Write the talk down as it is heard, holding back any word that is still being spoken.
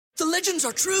The legends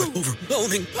are true.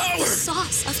 Overwhelming power! The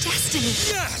sauce of destiny.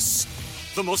 Yes!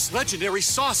 The most legendary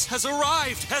sauce has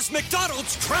arrived as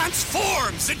McDonald's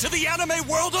transforms into the anime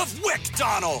world of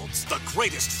WickDonald's. The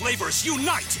greatest flavors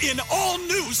unite in all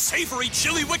new savory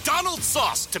chili McDonald's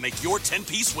sauce to make your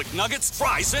 10-piece Wick Nuggets,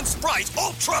 fries, and Sprite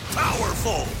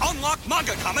ultra-powerful. Unlock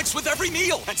manga comics with every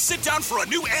meal and sit down for a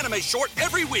new anime short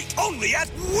every week only at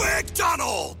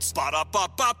WickDonald's.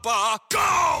 Ba-da-ba-ba-ba,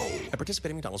 go! At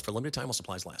participating McDonald's for a limited time while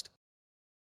supplies last.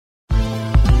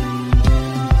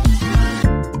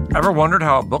 Ever wondered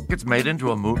how a book gets made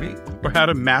into a movie? Or how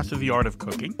to master the art of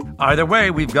cooking? Either way,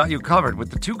 we've got you covered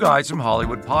with the Two Guys from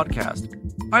Hollywood podcast.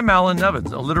 I'm Alan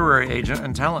Nevins, a literary agent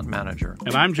and talent manager.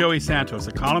 And I'm Joey Santos,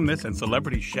 a columnist and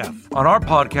celebrity chef. On our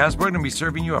podcast, we're going to be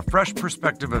serving you a fresh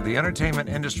perspective of the entertainment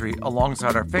industry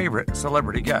alongside our favorite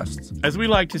celebrity guests. As we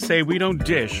like to say, we don't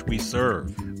dish, we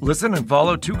serve. Listen and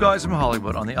follow Two Guys from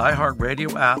Hollywood on the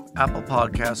iHeartRadio app, Apple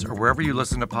Podcasts, or wherever you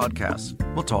listen to podcasts.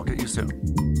 We'll talk at you soon.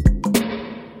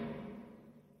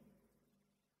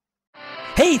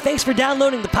 Hey, thanks for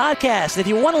downloading the podcast. If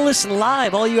you want to listen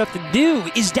live, all you have to do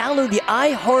is download the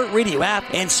iHeartRadio app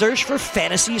and search for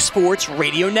Fantasy Sports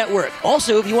Radio Network.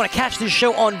 Also, if you want to catch this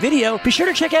show on video, be sure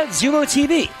to check out Zumo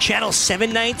TV, channel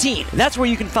 719. That's where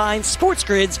you can find Sports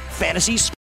Grid's Fantasy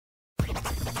Sports.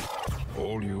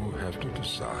 All you have to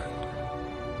decide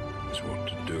is what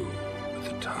to do with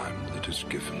the time that is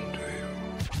given to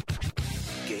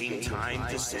you. Game time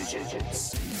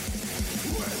decisions.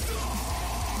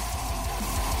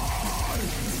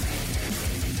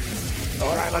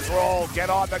 All right, let's roll.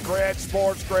 Get on the grid,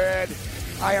 Sports Grid.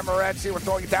 I am Morency. We're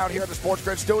throwing it down here at the Sports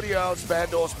Grid Studios,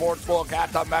 FanDuel Sportsbook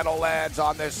at the Meadowlands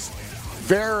on this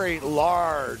very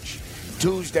large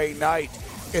Tuesday night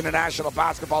in the National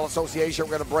Basketball Association.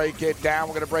 We're going to break it down.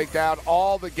 We're going to break down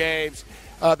all the games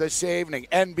this evening.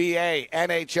 NBA,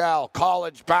 NHL,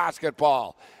 college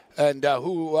basketball, and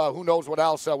who knows what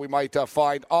else we might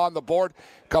find on the board.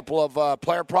 A couple of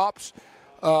player props.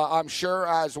 I'm sure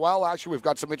as well. Actually, we've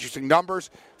got some interesting numbers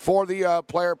for the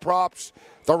player props.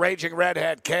 The Raging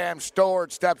Redhead, Cam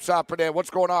Stewart, steps up and in.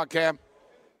 What's going on, Cam?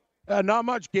 Not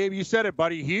much, Gabe. You said it,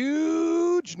 buddy.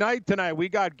 Huge night tonight. We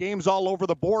got games all over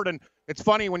the board, and it's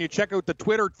funny when you check out the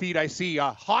Twitter feed, I see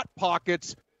Hot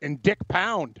Pockets and Dick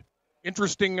Pound.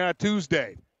 Interesting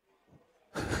Tuesday.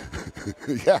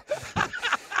 Yeah.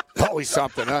 Always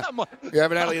something, huh? You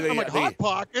evidently I'm like, Hot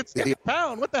Pockets, Dick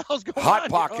Pound. What the hell's going on? Hot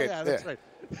Pocket. Oh, yeah, that's right.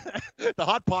 The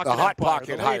Hot Pocket. The Hot Empire,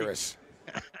 Pocket the Hirus.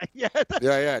 Yeah.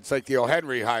 Yeah. It's like the O.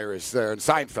 Henry Hirus there in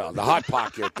Seinfeld. The Hot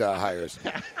Pocket Hirus.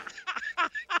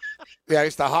 Yeah,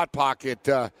 it's the Hot Pocket.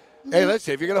 Hey,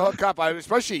 listen, if you're gonna hook up,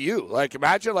 especially you, like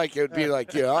imagine, like it would be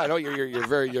like, you know, I know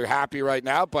you're happy right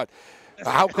now, but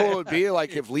how cool it would be,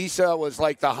 like if Lisa was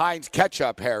like the Heinz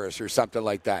Ketchup Harris or something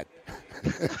like that.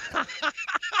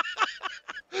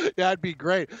 Yeah, that'd be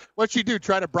great. What'd she do?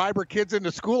 Try to bribe her kids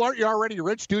into school? Aren't you already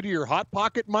rich due to your Hot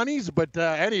Pocket monies? But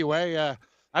anyway,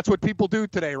 that's what people do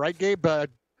today, right, Gabe?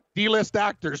 D-list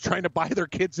actors trying to buy their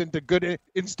kids into good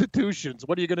institutions.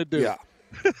 What are you going to do? Yeah.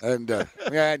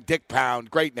 And Dick Pound,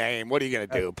 great name. What are you going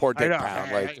to do? Poor Dick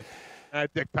Pound.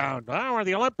 Dick Pound. We're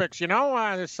the Olympics, you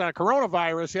know, this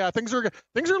coronavirus. Yeah, things are a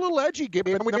little edgy, Gabe.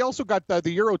 And we also got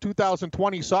the Euro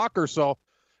 2020 soccer, so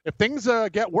if things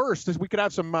get worse, we could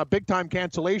have some big-time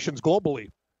cancellations globally.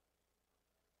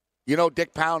 You know,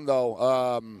 Dick Pound,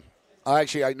 though,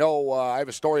 I know I have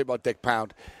a story about Dick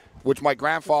Pound, which my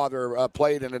grandfather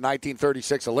played in the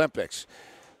 1936 Olympics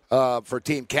for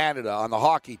Team Canada on the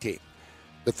hockey team.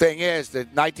 The thing is, the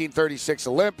 1936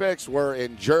 Olympics were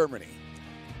in Germany,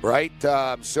 right?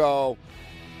 So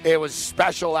it was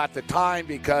special at the time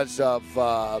because of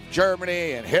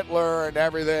Germany and Hitler and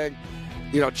everything.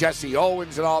 You know, Jesse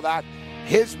Owens and all that.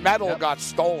 His medal got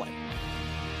stolen.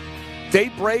 They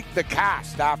break the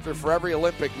cast for every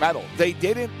Olympic medal. They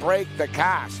didn't break the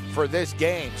cast for this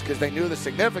games because they knew the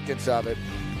significance of it.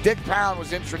 Dick Pound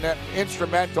was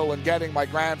instrumental in getting my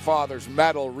grandfather's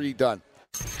medal redone.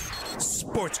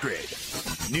 Sports Grid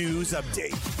News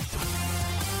Update.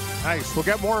 Nice. We'll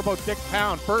get more about Dick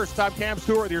Pound. First, I'm Cam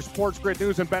Stewart with your Sports Grid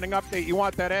News and betting update. You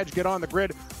want that edge? Get on the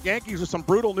grid. Yankees with some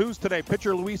brutal news today.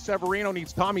 Pitcher Luis Severino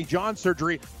needs Tommy John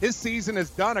surgery. His season is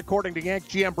done, according to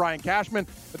Yankee GM Brian Cashman.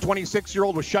 The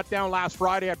 26-year-old was shut down last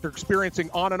Friday after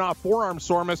experiencing on and off forearm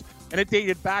soreness, and it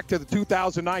dated back to the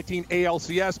 2019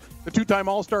 ALCS. The two-time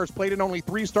All-Stars played in only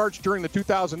 3 starts during the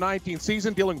 2019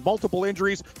 season, dealing multiple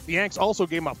injuries. The Yanks also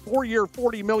gave him a 4-year,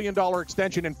 $40 million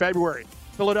extension in February.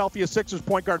 Philadelphia Sixers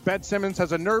point guard Ben Simmons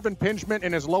has a nerve impingement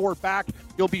in his lower back.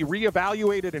 He'll be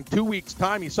reevaluated in 2 weeks'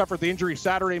 time. He suffered the injury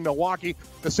Saturday in Milwaukee.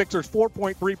 The Sixers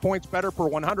 4.3 points better per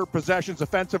 100 possessions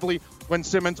offensively when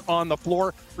Simmons on the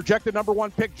floor. Projected number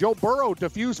 1 pick Joe Burrow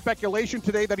diffused speculation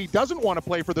today that he doesn't want to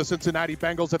play for the Cincinnati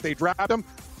Bengals if they draft him.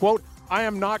 Quote, "I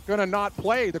am not going to not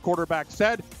play," the quarterback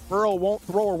said. Burrow won't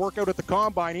throw or work out at the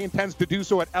Combine. He intends to do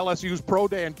so at LSU's Pro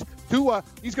Day. And Tua,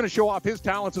 he's going to show off his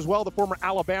talents as well. The former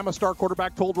Alabama star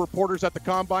quarterback told reporters at the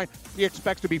Combine he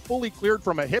expects to be fully cleared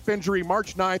from a hip injury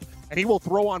March 9th, and he will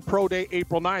throw on Pro Day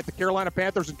April 9th. The Carolina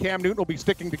Panthers and Cam Newton will be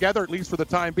sticking together, at least for the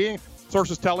time being.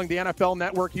 Sources telling the NFL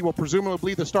Network he will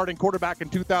presumably be the starting quarterback in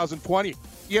 2020.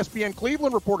 ESPN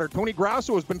Cleveland reporter Tony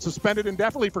Grasso has been suspended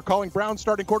indefinitely for calling Browns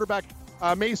starting quarterback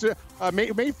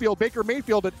Baker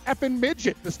Mayfield an effing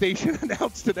midget, the station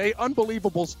announced today.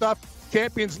 Unbelievable stuff.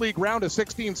 Champions League round of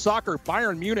 16 soccer.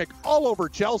 Bayern Munich all over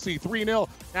Chelsea 3-0.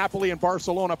 Napoli and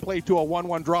Barcelona play to a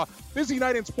 1-1 draw. Busy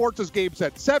night in sports, as Gabe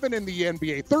said. 7 in the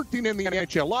NBA, 13 in the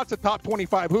NHL. Lots of top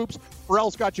 25 hoops.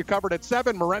 Burrell's got you covered at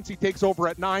 7. Morency takes over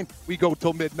at 9. We go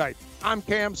till midnight. I'm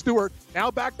Cam Stewart.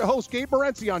 Now back to host Gabe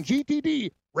Morency on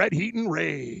GTD Red Heat and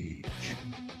Rage.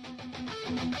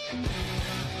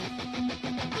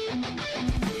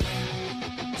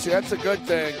 See, that's a good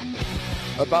thing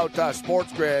about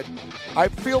Sports Grid. I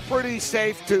feel pretty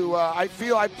safe to. I'm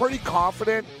pretty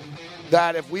confident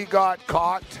that if we got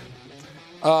caught,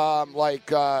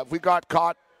 if we got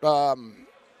caught on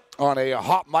a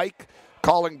hot mic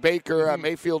calling Baker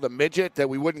Mayfield a midget, that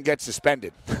we wouldn't get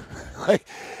suspended.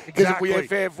 Exactly.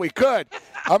 If we could,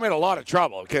 I'm in a lot of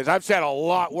trouble because I've said a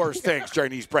lot worse things during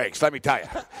these breaks. Let me tell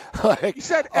you. He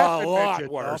said a lot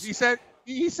worse.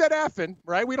 He said effing,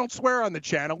 right? We don't swear on the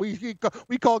channel. We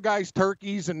call guys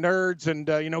turkeys and nerds and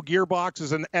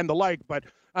gearboxes and the like, but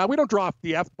we don't drop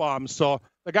the F-bombs. So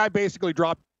the guy basically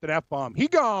dropped an F-bomb. He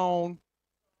gone.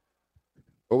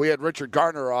 Well, we had Richard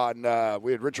Garner on.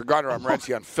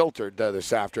 Morency Unfiltered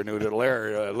this afternoon. It'll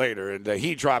air later, and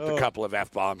he dropped a couple of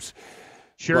F-bombs.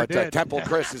 Sure did. But Temple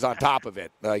Chris is on top of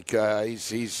it.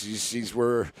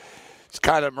 It's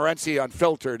kind of Morency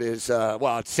Unfiltered is,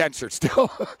 it's censored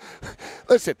still.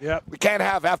 Listen, We can't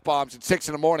have F-bombs at 6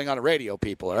 in the morning on the radio,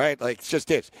 people, all right? It's just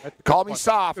this. Call me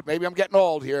soft. Maybe I'm getting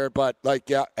old here, but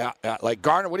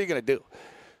Garner, what are you going to do?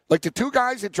 The two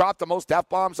guys that dropped the most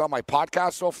F-bombs on my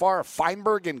podcast so far are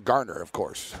Feinberg and Garner, of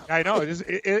course. I know.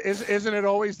 Isn't it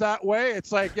always that way?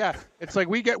 It's like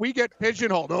we get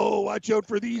pigeonholed. Oh, watch out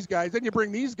for these guys. Then you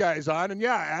bring these guys on, and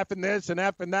effing this and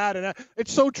effing that. And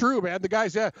it's so true, man. The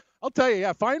guys, I'll tell you,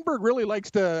 Feinberg really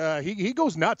likes to, he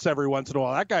goes nuts every once in a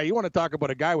while. That guy, you want to talk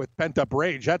about a guy with pent-up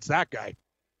rage, that's that guy.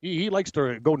 He likes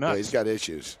to go nuts. Yeah, he's got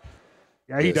issues.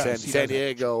 Yeah, he does. San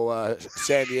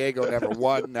Diego never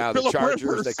won. Now the Chargers,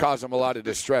 Rivers. They cause him a lot of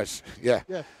distress. Yeah.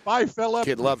 Bye, Phillip.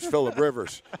 Kid loves Phillip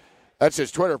Rivers. That's his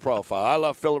Twitter profile. I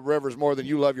love Phillip Rivers more than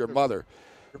you love your mother,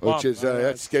 which is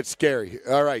that gets scary.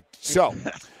 All right, so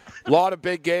a lot of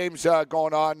big games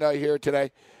going on here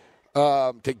today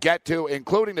to get to,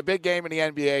 including the big game in the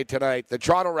NBA tonight, the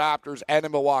Toronto Raptors and the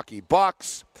Milwaukee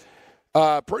Bucks.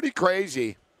 Pretty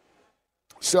crazy.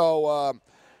 So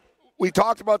we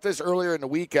talked about this earlier in the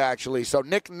week, actually. So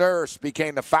Nick Nurse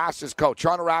became the fastest coach.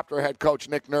 Toronto Raptor head coach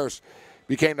Nick Nurse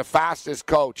became the fastest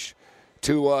coach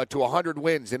to 100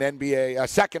 wins in NBA,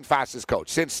 second fastest coach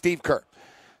since Steve Kerr.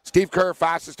 Steve Kerr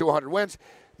fastest to 100 wins.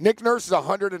 Nick Nurse is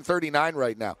 139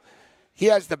 right now. He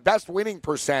has the best winning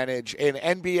percentage in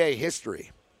NBA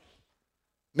history.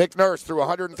 Nick Nurse, through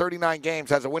 139 games,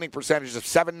 has a winning percentage of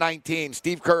 .719.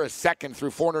 Steve Kerr is second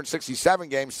through 467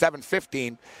 games,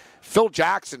 .715. Phil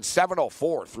Jackson,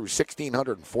 704 through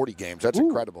 1,640 games. That's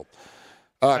incredible.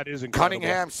 That is incredible.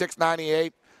 Cunningham,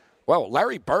 698. Well,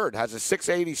 Larry Bird has a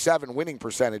 .687 winning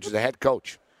percentage as a head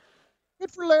coach.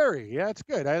 Good for Larry. Yeah, it's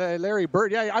good. Larry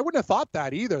Bird. Yeah, I wouldn't have thought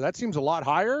that either. That seems a lot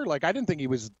higher. I didn't think he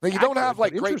was. You don't have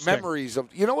great memories of.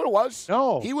 You know what it was?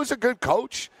 No. He was a good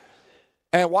coach,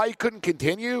 and why he couldn't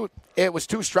continue, it was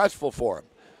too stressful for him.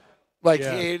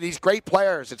 These great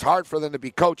players, it's hard for them to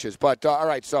be coaches. But all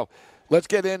right, so let's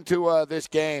get into this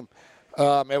game.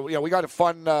 We got a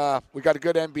fun. We got a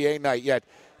good NBA night yet.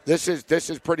 This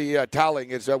is pretty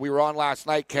telling. We were on last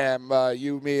night, Cam,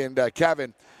 you, me, and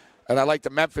Kevin. And I like the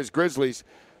Memphis Grizzlies.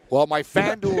 Well, my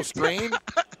FanDuel screen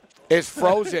is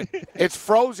frozen. It's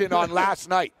frozen on last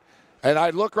night. And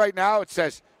I look right now, it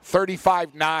says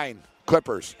 35-9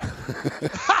 Clippers.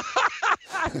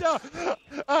 No,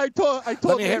 I told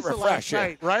Let me hit refresh,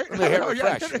 night, right? Let me hit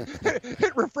refresh.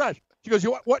 Hit refresh. She goes,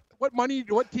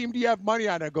 what team do you have money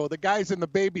on? I go, the guys in the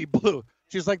baby blue.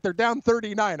 She's like, they're down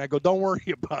 39. I go, don't worry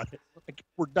about it. like,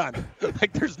 we're done.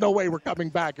 Like, there's no way we're coming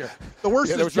back here. The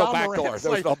worst is John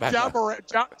Morant.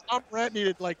 John Morant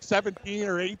needed like 17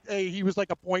 or 8. He was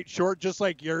like a point short, just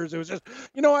like yours. It was just,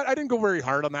 you know what? I didn't go very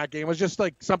hard on that game. It was just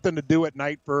like something to do at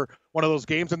night for one of those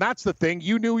games. And that's the thing.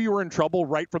 You knew you were in trouble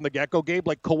right from the get-go, Gabe.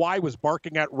 Like, Kawhi was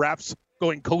barking at refs,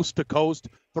 going coast to coast,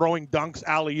 throwing dunks,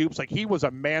 alley-oops. Like, he was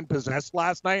a man possessed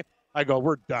last night. I go,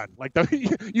 we're done. Like,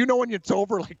 you know, when it's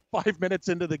over like 5 minutes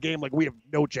into the game, like, we have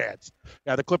no chance.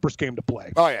 Yeah, the Clippers came to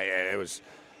play. Oh, yeah, it was.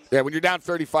 Yeah, when you're down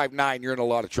 35-9, you're in a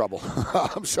lot of trouble.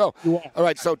 All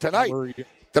right, so tonight,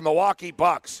 the Milwaukee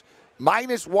Bucks,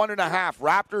 -1.5.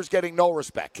 Raptors getting no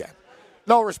respect, Ken.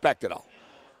 No respect at all.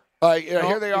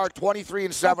 Here they are,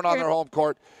 23-7 on their home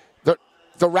court. The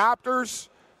Raptors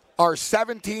are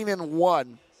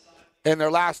 17-1 in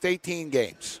their last 18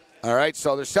 games. All right,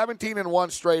 so they're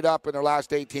 17-1 straight up in their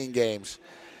last 18 games.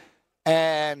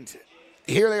 And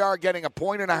here they are getting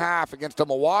 1.5 against a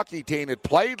Milwaukee team that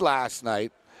played last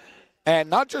night. And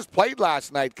not just played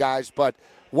last night, guys, but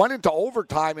went into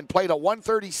overtime and played a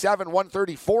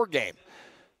 137-134 game.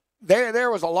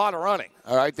 There was a lot of running,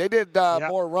 all right? They did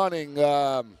more running.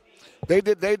 They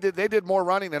did more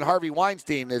running than Harvey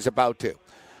Weinstein is about to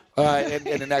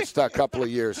in the next couple of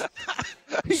years.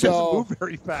 He doesn't move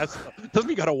very fast, though. Doesn't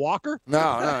he got a walker? No.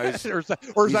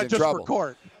 Or is that just trouble. for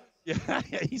court? Yeah,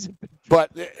 he's in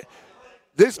But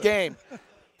this game,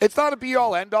 it's not a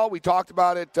be-all, end-all. We talked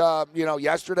about it,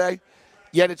 yesterday.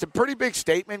 Yet it's a pretty big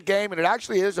statement game, and it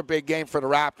actually is a big game for the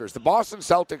Raptors. The Boston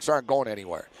Celtics aren't going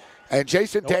anywhere. And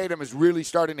Jason Tatum is really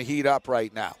starting to heat up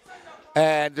right now.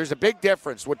 And there's a big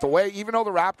difference with the way, even though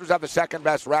the Raptors have the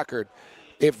second-best record,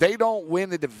 if they don't win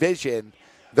the division,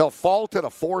 they'll fall to the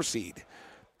 4 seed.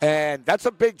 And that's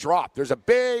a big drop. There's a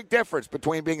big difference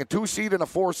between being a 2 seed and a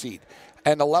 4 seed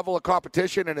and the level of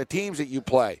competition and the teams that you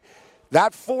play.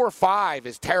 That 4-5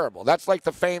 is terrible. That's like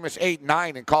the famous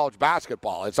 8-9 in college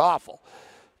basketball. It's awful.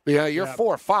 You know, you're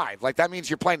 4-5. Like, that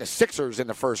means you're playing the Sixers in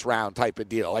the first round type of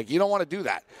deal. Like, you don't want to do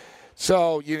that.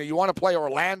 So, you want to play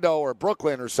Orlando or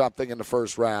Brooklyn or something in the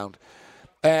first round.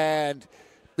 And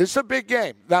this is a big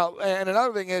game. Now, and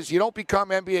another thing is you don't become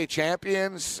NBA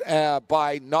champions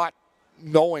by not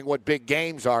knowing what big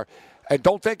games are. And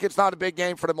don't think it's not a big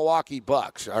game for the Milwaukee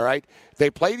Bucks, all right?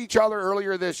 They played each other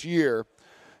earlier this year.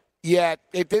 Yet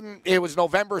it was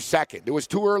November 2nd. It was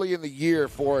too early in the year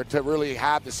for it to really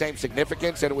have the same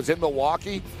significance, and it was in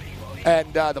Milwaukee.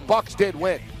 And the Bucks did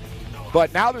win.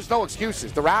 But now there's no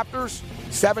excuses. The Raptors,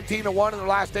 17-1 in their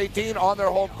last 18 on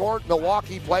their home court.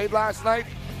 Milwaukee played last night.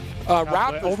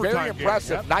 Raptors, very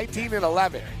impressive,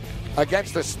 19-11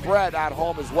 against the spread at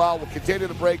home as well. We'll continue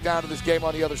to break down to this game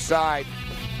on the other side.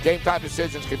 Game Time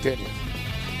Decisions continues.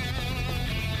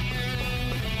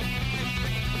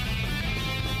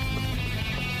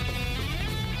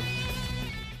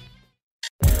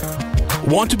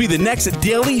 Want to be the next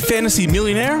daily fantasy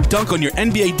millionaire? Dunk on your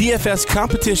NBA DFS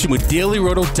competition with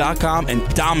DailyRoto.com and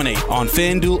dominate on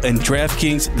FanDuel and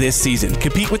DraftKings this season.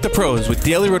 Compete with the pros with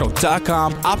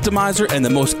DailyRoto.com, Optimizer, and the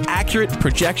most accurate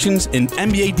projections in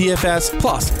NBA DFS,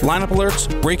 plus lineup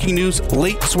alerts, breaking news,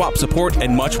 late swap support,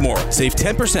 and much more. Save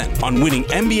 10% on winning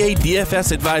NBA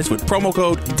DFS advice with promo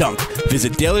code DUNK.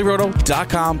 Visit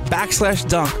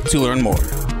DailyRoto.com/dunk to learn more.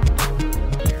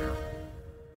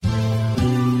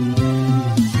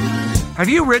 Have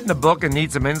you written a book and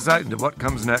need some insight into what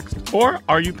comes next? Or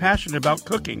are you passionate about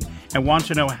cooking and want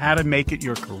to know how to make it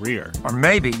your career? Or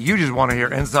maybe you just want to hear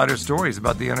insider stories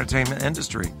about the entertainment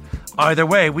industry. Either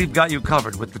way, we've got you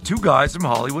covered with the Two Guys from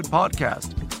Hollywood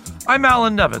podcast. I'm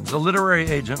Alan Nevins, a literary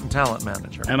agent and talent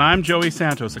manager. And I'm Joey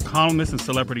Santos, a columnist and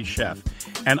celebrity chef.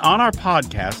 And on our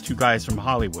podcast, Two Guys from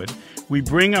Hollywood, we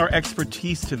bring our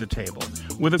expertise to the table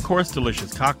with, of course,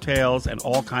 delicious cocktails and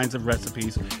all kinds of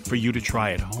recipes for you to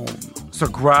try at home. So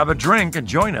grab a drink and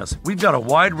join us. We've got a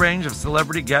wide range of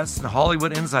celebrity guests and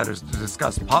Hollywood insiders to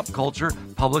discuss pop culture,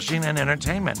 publishing, and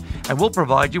entertainment. And we'll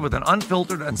provide you with an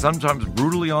unfiltered and sometimes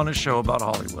brutally honest show about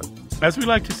Hollywood. As we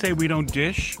like to say, we don't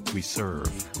dish, we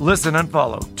serve. Listen and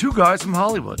follow Two Guys from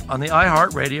Hollywood on the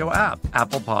iHeartRadio app,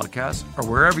 Apple Podcasts, or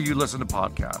wherever you listen to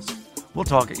podcasts. We'll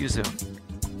talk at you soon.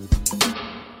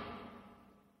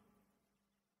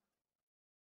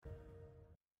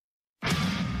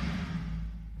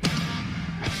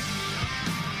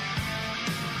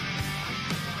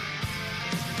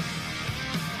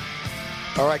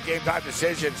 All right, Game Time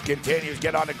Decisions continues.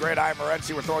 Get on the grid. I'm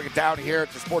Morency. We're throwing it down here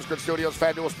at the Sports Grid Studios,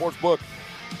 FanDuel Sportsbook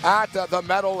at the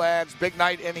Meadowlands. Big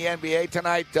night in the NBA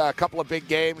tonight. A couple of big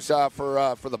games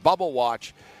for the Bubble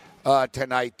Watch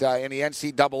tonight in the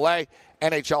NCAA.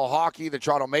 NHL hockey, the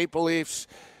Toronto Maple Leafs.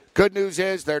 Good news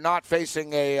is they're not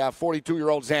facing a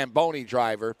 42-year-old Zamboni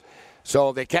driver.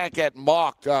 So they can't get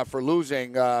mocked for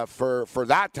losing for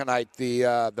that tonight.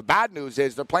 The bad news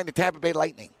is they're playing the Tampa Bay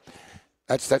Lightning.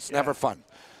 That's never fun.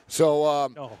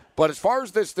 So, but as far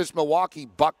as this Milwaukee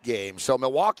Buck game, so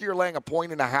Milwaukee are laying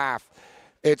 1.5.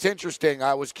 It's interesting.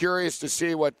 I was curious to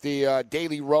see what the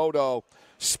Daily Roto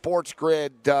Sports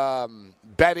Grid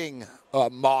betting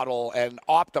model and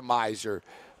optimizer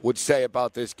would say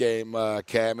about this game,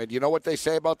 Cam. And you know what they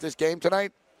say about this game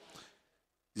tonight?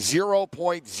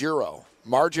 0.0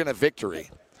 margin of victory.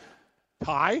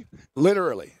 Tie?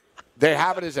 Literally. They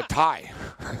have it as a tie.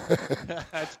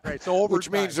 That's great. So overtime. Which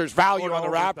means there's value on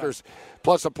the Raptors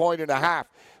plus 1.5,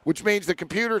 which means the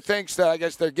computer thinks that I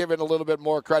guess they're giving a little bit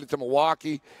more credit to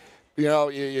Milwaukee. You know,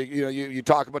 you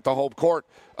talk about the home court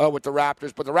with the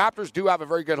Raptors, but the Raptors do have a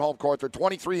very good home court. They're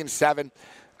 23-7.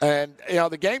 And, you know,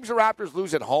 the games the Raptors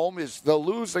lose at home is they'll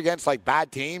lose against, like,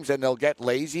 bad teams, and they'll get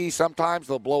lazy sometimes.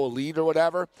 They'll blow a lead or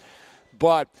whatever.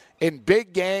 But in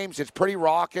big games, it's pretty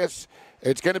raucous.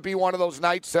 It's going to be one of those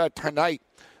nights tonight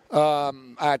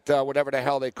at whatever the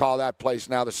hell they call that place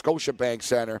now, the Scotiabank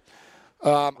Center.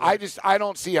 I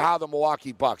don't see how the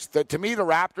Milwaukee Bucks. To me, the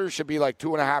Raptors should be like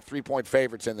 2.5, 3-point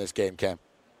favorites in this game, Cam.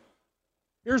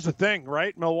 Here's the thing,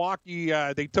 right? Milwaukee,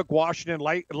 they took Washington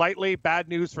lightly. Bad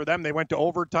news for them. They went to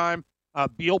overtime.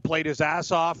 Beal played his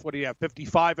ass off. What do you have,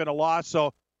 55 in a loss?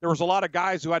 So there was a lot of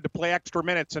guys who had to play extra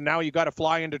minutes, and now you got to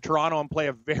fly into Toronto and play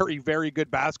a very, very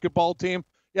good basketball team.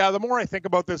 Yeah, the more I think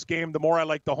about this game, the more I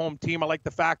like the home team. I like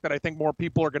the fact that I think more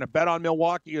people are going to bet on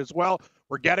Milwaukee as well.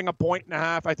 We're getting 1.5.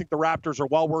 I think the Raptors are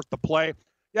well worth the play.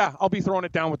 Yeah, I'll be throwing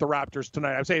it down with the Raptors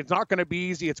tonight. I say it's not going to be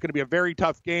easy. It's going to be a very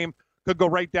tough game. Could go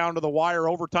right down to the wire.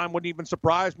 Overtime wouldn't even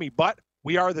surprise me. But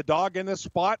we are the dog in this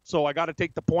spot, so I got to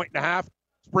take the 1.5.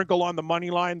 Sprinkle on the money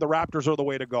line. The Raptors are the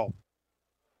way to go.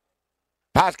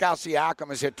 Pascal Siakam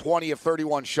has hit 20 of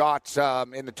 31 shots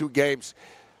in the two games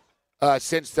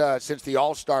since the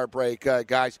All-Star break,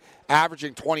 guys,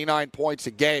 averaging 29 points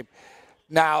a game.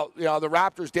 Now, you know, the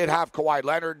Raptors did have Kawhi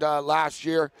Leonard last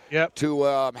year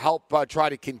to help try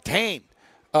to contain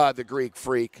the Greek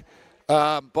Freak.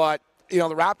 But, you know,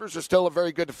 the Raptors are still a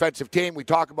very good defensive team. We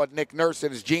talk about Nick Nurse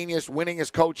and his genius,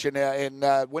 winningest coach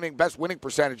in best winning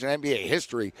percentage in NBA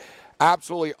history.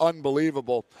 Absolutely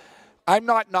unbelievable. I'm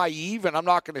not naive, and I'm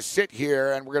not going to sit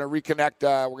here, and we're going to reconnect.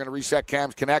 We're going to reset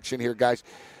Cam's connection here, guys.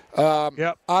 I'm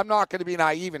not going to be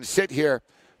naive and sit here.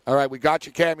 All right, we got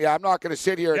you, Cam. Yeah, I'm not going to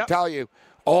sit here and tell you,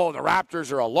 oh, the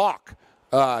Raptors are a lock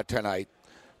tonight.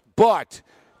 But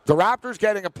the Raptors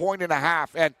getting 1.5,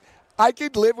 and I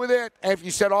could live with it. And if you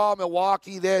said, oh,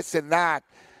 Milwaukee this and that.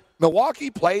 Milwaukee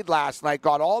played last night,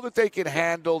 got all that they could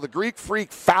handle. The Greek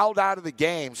Freak fouled out of the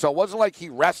game, so it wasn't like he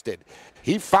rested.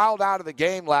 He fouled out of the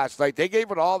game last night. They gave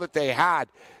it all that they had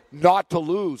not to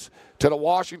lose to the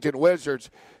Washington Wizards.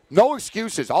 No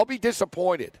excuses. I'll be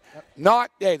disappointed.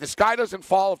 The sky doesn't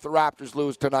fall if the Raptors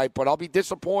lose tonight, but I'll be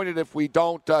disappointed if we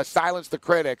don't silence the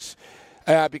critics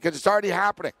because it's already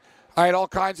happening. I had all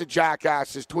kinds of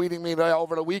jackasses tweeting me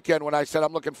over the weekend when I said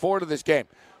I'm looking forward to this game.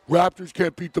 Raptors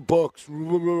can't beat the Bucks.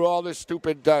 All this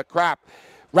stupid crap.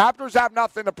 Raptors have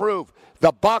nothing to prove.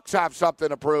 The Bucks have something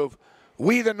to prove.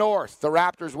 We, the North, the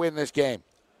Raptors win this game.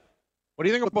 What do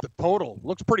you think about the total?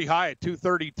 Looks pretty high at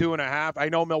 232.5. I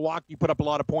know Milwaukee put up a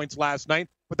lot of points last night,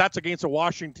 but that's against a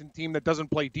Washington team that doesn't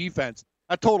play defense.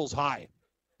 That total's high.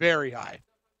 Very high.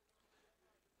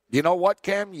 You know what,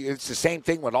 Cam? It's the same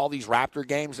thing with all these Raptor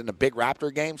games and the big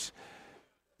Raptor games.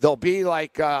 There'll be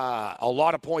like a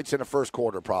lot of points in the first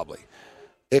quarter probably.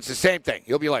 It's the same thing.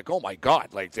 You'll be like, oh, my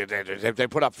God. Like they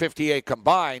put up 58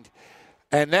 combined.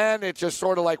 And then it's just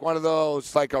sort of like one of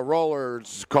those, like a roller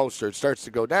coaster. It starts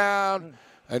to go down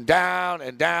and down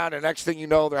and down. And next thing you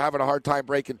know, they're having a hard time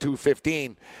breaking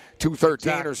 215,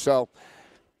 213 or so.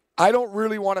 I don't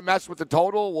really want to mess with the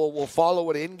total. We'll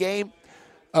follow it in-game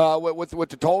with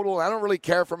the total. I don't really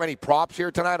care for many props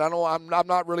here tonight. I'm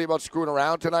not really about screwing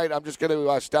around tonight. I'm just going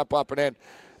to step up and in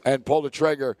and pull the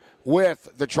trigger with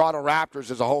the Toronto Raptors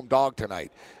as a home dog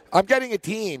tonight. I'm getting a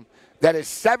team that is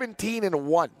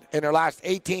 17-1 in their last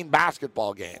 18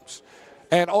 basketball games.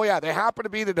 And, they happen to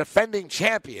be the defending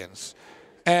champions.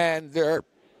 And they're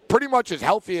pretty much as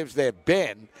healthy as they've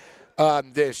been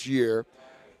this year.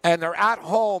 And they're at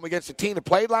home against a team that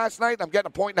played last night. I'm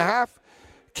getting 1.5.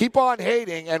 Keep on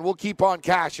hating, and we'll keep on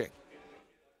cashing.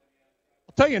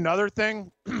 I'll tell you another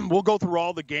thing. We'll go through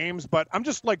all the games, but I'm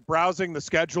just, browsing the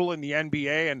schedule in the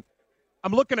NBA, and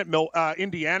I'm looking at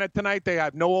Indiana tonight. They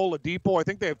have Noah Oladipo. I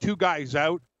think they have two guys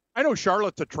out. I know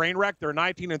Charlotte's a train wreck. They're a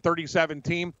 19-37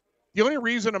 team. The only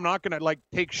reason I'm not going to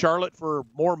take Charlotte for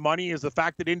more money is the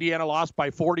fact that Indiana lost by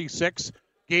 46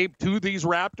 game to these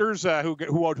Raptors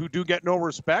who do get no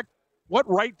respect. what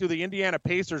right do the Indiana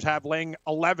Pacers have laying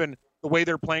 11 the way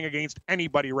they're playing against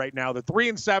anybody right now? The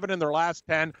 3-7 in their last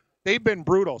 10. They've been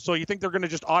brutal. So you think they're going to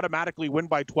just automatically win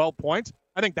by 12 points?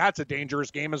 I think that's a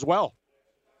dangerous game as well.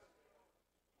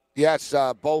 Yes,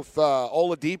 both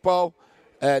Oladipo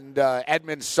and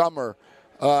Edmund Sumner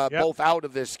both out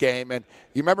of this game. And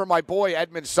you remember my boy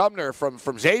Edmund Sumner from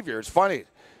Xavier. It's funny.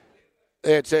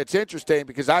 It's interesting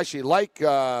because I actually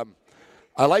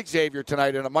I like Xavier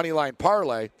tonight in a money line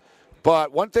parlay.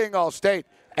 But one thing I'll state,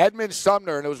 Edmund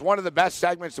Sumner, and it was one of the best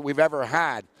segments that we've ever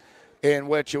had, in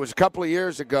which it was a couple of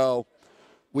years ago,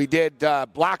 we did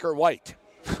black or white.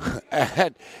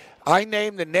 And I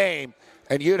named the name,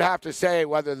 and you'd have to say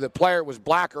whether the player was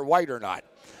black or white or not.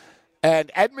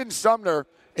 And Edmund Sumner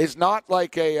is not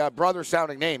like a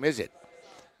brother-sounding name, is it?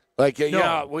 Like,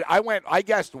 no. I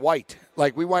guessed white.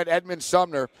 Like, we went Edmund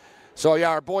Sumner. So, yeah,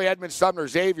 our boy Edmund Sumner,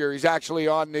 Xavier, he's actually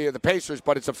on the Pacers,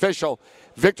 but it's official.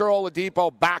 Victor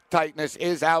Oladipo, back tightness,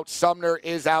 is out. Sumner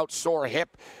is out, sore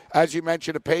hip. As you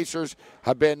mentioned, the Pacers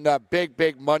have been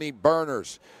big money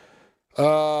burners.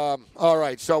 All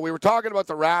right, so we were talking about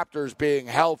the Raptors being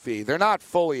healthy. They're not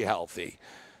fully healthy.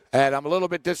 And I'm a little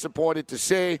bit disappointed to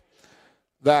see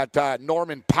that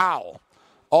Norman Powell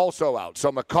also out.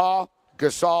 So McCaw,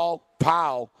 Gasol,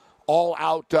 Powell, all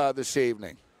out this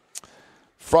evening.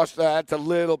 That's a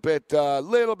little bit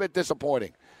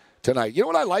disappointing tonight. You know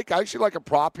what I like? I actually like a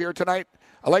prop here tonight.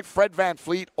 I like Fred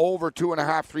VanVleet over 2.5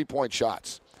 3-point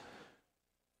shots.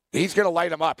 He's going to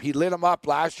light him up. He lit him up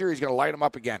last year. He's going to light him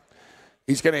up again.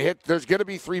 He's going to hit. There's going to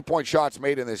be 3-point shots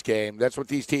made in this game. That's what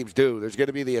these teams do. There's going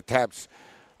to be the attempts.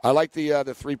 I like the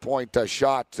 3-point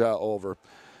shot over.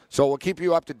 So we'll keep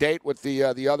you up to date with the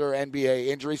other NBA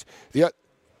injuries. The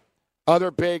other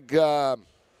big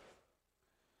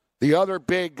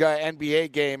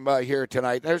NBA game here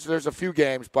tonight. There's a few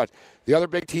games, but the other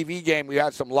big TV game, we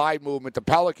had some live movement. The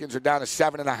Pelicans are down to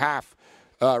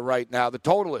 7.5 right now. The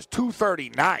total is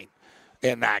 239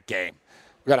 in that game.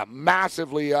 We got a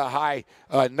massively high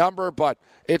number, but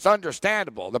it's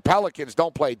understandable. The Pelicans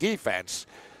don't play defense.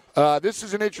 This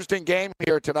is an interesting game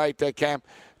here tonight, Cam.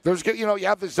 You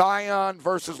have the Zion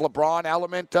versus LeBron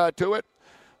element to it,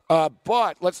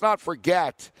 but let's not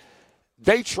forget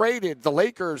they traded the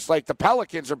Lakers. Like the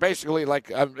Pelicans are basically like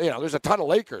there's a ton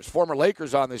of former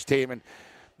Lakers on this team, and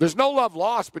there's no love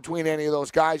lost between any of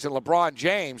those guys and LeBron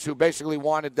James, who basically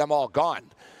wanted them all gone.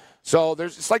 So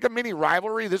it's like a mini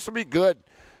rivalry. This will be good.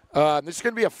 This is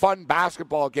going to be a fun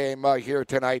basketball game here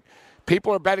tonight.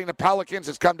 People are betting the Pelicans.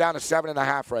 It's come down to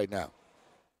 7.5 right now.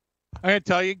 I'm going to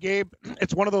tell you, Gabe,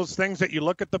 it's one of those things that you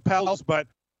look at the Pels, but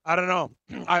I don't know.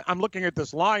 I'm looking at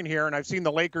this line here, and I've seen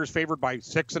the Lakers favored by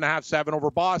 6.5, 7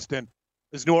 over Boston.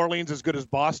 Is New Orleans as good as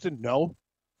Boston? No.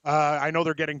 I know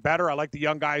they're getting better. I like the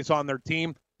young guys on their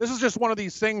team. This is just one of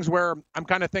these things where I'm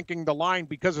kind of thinking the line,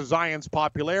 because of Zion's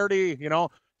popularity,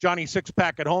 Johnny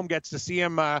Sixpack at home gets to see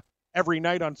him every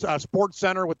night on Sports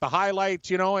Center with the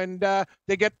highlights, and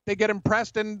they get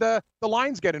impressed, and the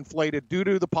lines get inflated due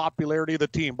to the popularity of the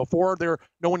team. Before,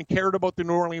 no one cared about the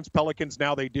New Orleans Pelicans.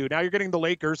 Now they do. Now you're getting the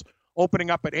Lakers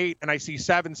opening up at 8, and I see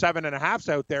 7.5s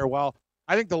out there. Well,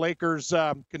 I think the Lakers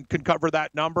can cover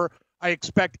that number. I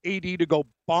expect AD to go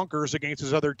bonkers against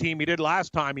his other team. He did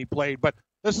last time he played, but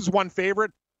this is one favorite.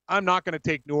 I'm not going to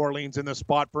take New Orleans in this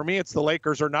spot. For me, it's the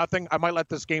Lakers or nothing. I might let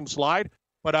this game slide,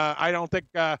 but I don't think.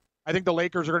 I think the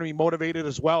Lakers are going to be motivated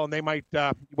as well, and they might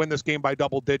win this game by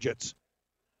double digits.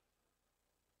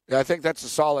 Yeah, I think that's a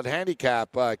solid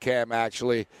handicap, Cam,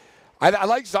 actually. I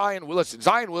like Zion. Listen,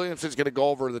 Zion Williamson's going to go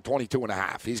over the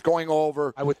 22.5. He's going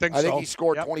over. I would think so. I think he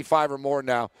scored 25 or more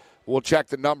now. We'll check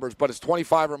the numbers, but it's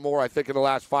 25 or more, I think, in the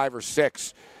last 5 or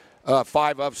 6.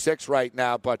 5 of 6 right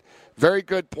now. But very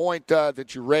good point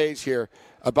that you raise here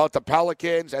about the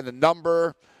Pelicans and the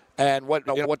number and what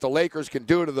the Lakers can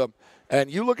do to them. And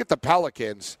you look at the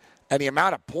Pelicans and the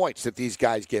amount of points that these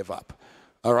guys give up.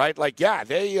 All right, they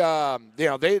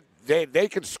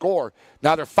can score.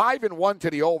 Now they're 5-1 to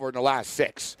the over in the last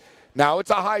 6. Now it's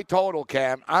a high total,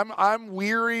 Cam. I'm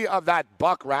weary of that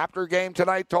Buck Raptor game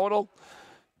tonight total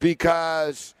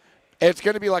because it's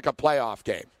going to be like a playoff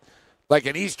game, like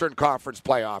an Eastern Conference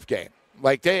playoff game.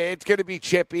 It's going to be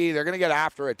chippy. They're going to get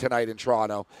after it tonight in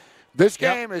Toronto. This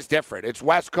game is different. It's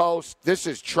West Coast. This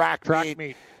is track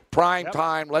meet. Prime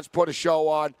time. Let's put a show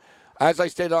on. As I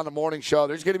stated on the morning show,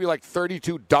 there's going to be like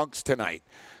 32 dunks tonight.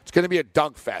 It's going to be a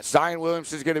dunk fest. Zion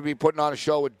Williamson is going to be putting on a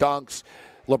show with dunks.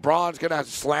 LeBron's going to have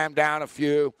to slam down a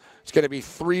few. It's going to be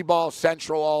 3-ball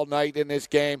central all night in this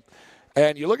game.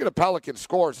 And you look at the Pelicans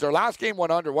scores. Their last game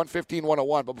went under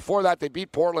 115-101, but before that they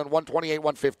beat Portland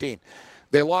 128-115.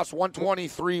 They lost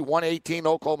 123-118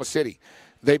 Oklahoma City.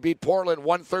 They beat Portland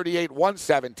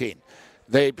 138-117.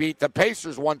 They beat the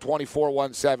Pacers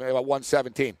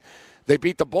 124-117. They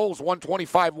beat the Bulls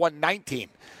 125-119.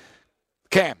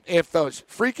 Cam, if those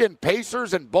freaking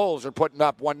Pacers and Bulls are putting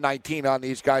up 119 on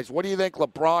these guys, what do you think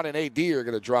LeBron and AD are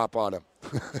going to drop on them?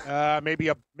 Maybe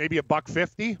a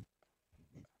 $150.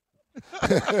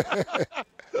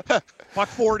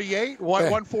 $148,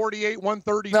 148,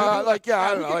 132. No, I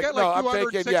don't know. Get I'm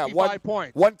thinking, 265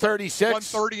 points.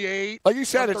 136. 138. Like you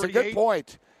said, it's a good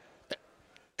point.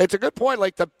 It's a good point.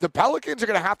 Like the Pelicans are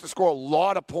going to have to score a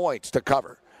lot of points to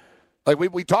cover. Like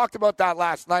we talked about that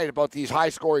last night about these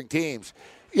high-scoring teams.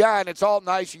 Yeah, and it's all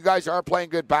nice. You guys are playing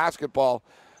good basketball.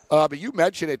 But you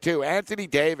mentioned it, too. Anthony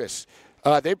Davis.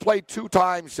 They played 2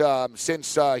 times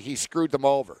since he screwed them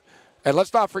over. And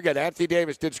let's not forget, Anthony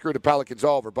Davis did screw the Pelicans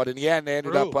over. But in the end, they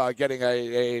ended up getting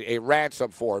a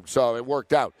ransom for him. So it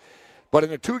worked out. But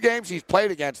in the 2 games he's played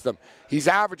against them, he's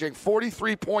averaging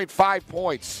 43.5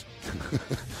 points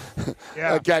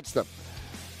against them.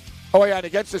 Oh, yeah, and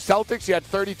against the Celtics, he had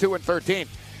 32 and 13.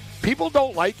 People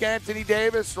don't like Anthony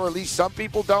Davis, or at least some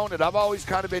people don't, and I've always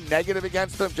kind of been negative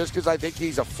against him just because I think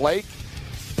he's a flake.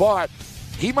 But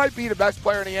he might be the best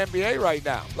player in the NBA right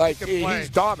now. Like, he's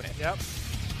dominant. Yep.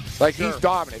 Like, he's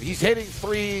dominant. He's hitting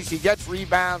threes. He gets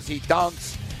rebounds. He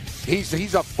dunks.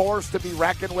 He's a force to be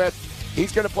reckoned with.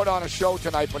 He's going to put on a show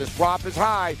tonight, but his prop is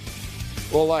high.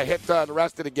 We'll hit the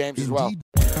rest of the games as well.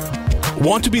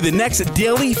 Want to be the next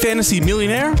daily fantasy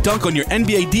millionaire? Dunk on your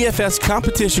NBA DFS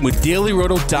competition with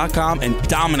DailyRoto.com and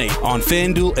dominate on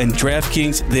FanDuel and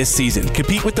DraftKings this season.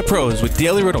 Compete with the pros with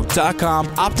DailyRoto.com,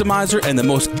 Optimizer, and the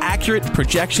most accurate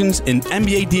projections in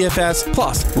NBA DFS,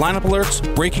 plus lineup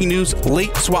alerts, breaking news,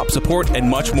 late swap support, and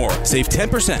much more. Save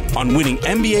 10% on winning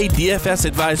NBA DFS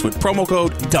advice with promo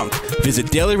code DUNK. Visit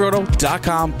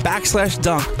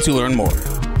DailyRoto.com/dunk to learn more.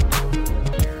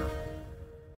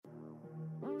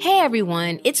 Hey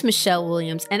everyone, it's Michelle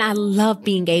Williams, and I love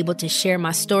being able to share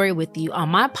my story with you on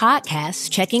my podcast,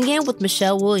 Checking In with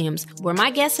Michelle Williams, where my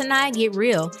guests and I get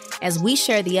real as we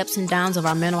share the ups and downs of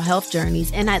our mental health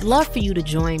journeys, and I'd love for you to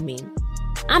join me.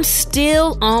 I'm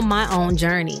still on my own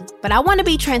journey, but I want to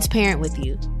be transparent with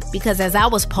you because as I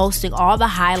was posting all the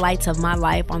highlights of my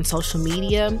life on social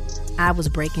media, I was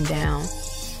breaking down.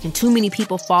 And too many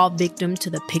people fall victim to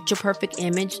the picture-perfect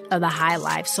image of the high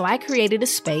life, so I created a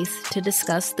space to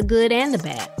discuss the good and the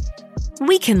bad.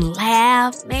 We can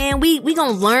laugh, man, we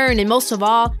gonna learn, and most of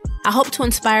all, I hope to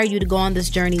inspire you to go on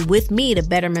this journey with me to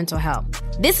better mental health.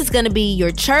 This is gonna be your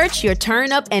church, your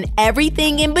turn-up, and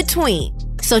everything in between.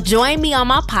 So join me on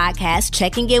my podcast,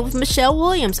 Checking In with Michelle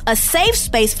Williams, a safe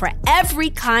space for every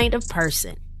kind of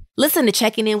person. Listen to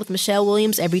Checking In with Michelle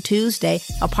Williams every Tuesday,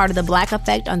 a part of the Black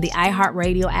Effect on the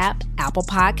iHeartRadio app, Apple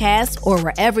Podcasts, or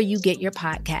wherever you get your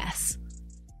podcasts.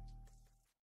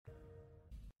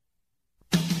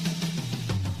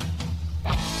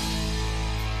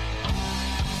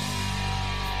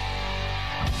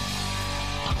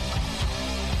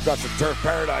 Got some Turf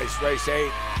Paradise, race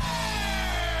 8.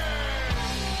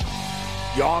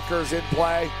 Yonkers in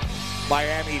play.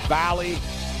 Miami Valley.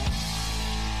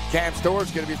 Cam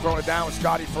Stewart's going to be throwing it down with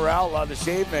Scotty Farrell this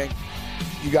evening.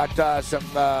 You got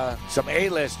some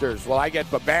A-listers. Well, I get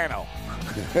Babano.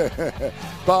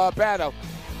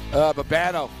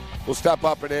 Babano will step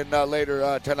up and in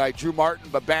later tonight. Drew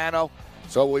Martin, Babano.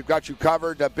 So we've got you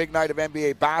covered. A big night of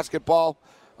NBA basketball.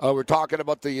 We're talking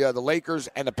about the Lakers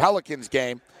and the Pelicans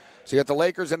game. So you got the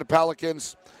Lakers and the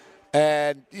Pelicans.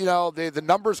 And, you know, the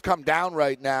numbers come down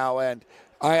right now. And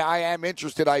I am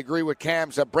interested. I agree with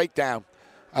Cam's breakdown.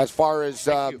 As far as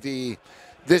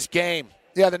this game,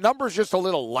 yeah, the number's just a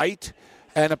little light,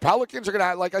 and the Pelicans are going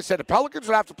to, like I said, the Pelicans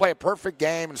would have to play a perfect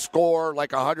game and score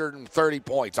like 130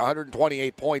 points,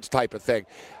 128 points type of thing.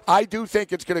 I do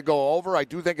think it's going to go over. I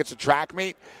do think it's a track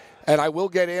meet, and I will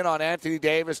get in on Anthony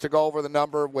Davis to go over the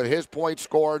number with his points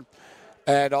scored,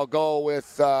 and I'll go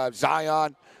with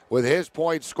Zion with his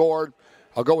points scored.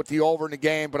 I'll go with the over in the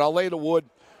game, but I'll lay the wood.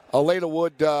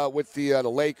 With the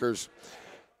Lakers.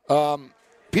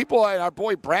 People, our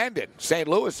boy Brandon, St.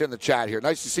 Louis in the chat here.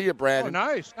 Nice to see you, Brandon.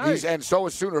 Oh, nice. And so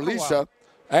is Sooner Lisa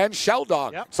and Shell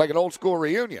Dog. Yep. It's like an old school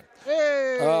reunion.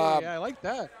 Hey, I like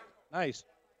that. Nice.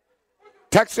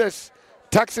 Texas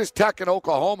Tech and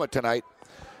Oklahoma tonight.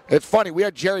 It's funny. We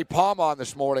had Jerry Palm on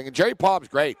this morning, and Jerry Palm's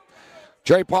great.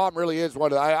 Jerry Palm really is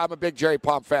one of the, I'm a big Jerry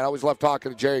Palm fan. I always love talking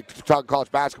to Jerry, talking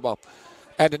college basketball.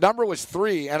 And the number was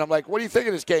 3, and I'm like, what do you think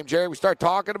of this game, Jerry? We start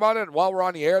talking about it, and while we're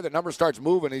on the air, the number starts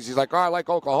moving. He's like, oh, I like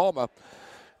Oklahoma.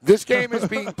 This game is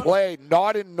being played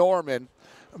not in Norman,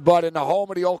 but in the home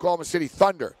of the Oklahoma City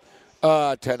Thunder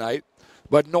tonight.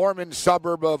 But Norman,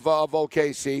 suburb of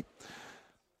OKC.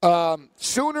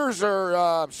 Sooners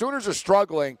are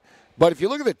struggling, but if you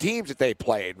look at the teams that they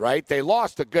played, right, they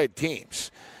lost to good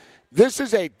teams. This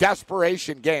is a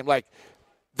desperation game. Like,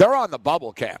 they're on the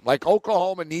bubble, Cam. Like,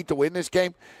 Oklahoma need to win this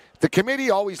game. The committee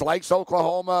always likes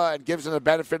Oklahoma and gives them the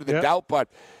benefit of the doubt, but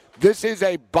this is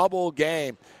a bubble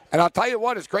game. And I'll tell you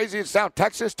what, as crazy as it sounds,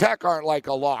 Texas Tech aren't like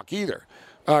a lock either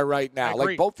right now.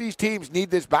 Like, both these teams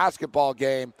need this basketball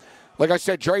game. Like I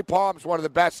said, Jerry Palm's one of the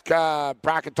best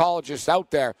bracketologists out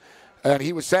there, and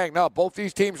he was saying, no, both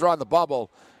these teams are on the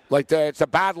bubble. Like, it's a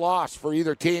bad loss for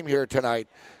either team here tonight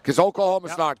because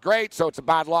Oklahoma's not great, so it's a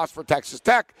bad loss for Texas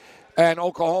Tech, and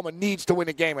Oklahoma needs to win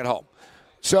a game at home.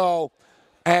 So,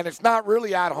 and it's not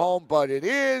really at home, but it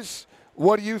is.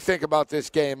 What do you think about this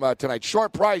game tonight?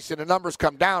 Short price, and the numbers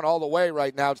come down all the way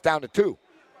right now. It's down to 2.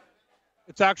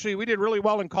 It's actually, we did really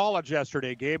well in college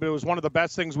yesterday, Gabe. It was one of the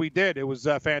best things we did. It was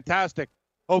fantastic.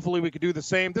 Hopefully we could do the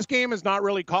same. This game has not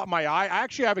really caught my eye. I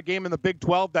actually have a game in the Big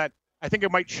 12 that I think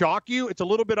it might shock you. It's a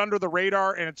little bit under the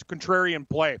radar, and it's contrarian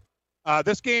play.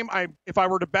 This game, if I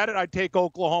were to bet it, I'd take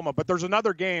Oklahoma. But there's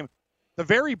another game, the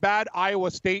very bad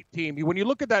Iowa State team. When you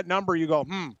look at that number, you go,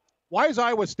 why is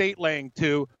Iowa State laying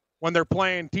 2 when they're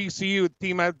playing TCU? The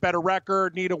team has a better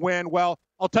record, need a win. Well,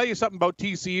 I'll tell you something about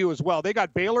TCU as well. They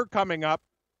got Baylor coming up,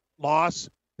 loss.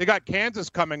 They got Kansas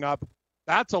coming up.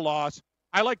 That's a loss.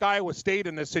 I like Iowa State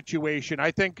in this situation. I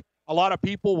think a lot of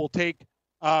people will take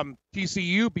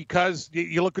TCU because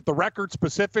you look at the record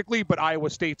specifically, but Iowa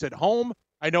State's at home.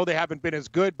 I know they haven't been as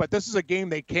good, but this is a game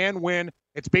they can win.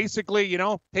 It's basically,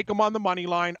 take them on the money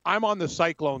line. I'm on the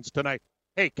Cyclones tonight.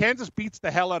 Hey, Kansas beats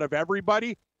the hell out of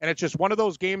everybody, and it's just one of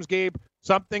those games, Gabe.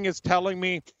 Something is telling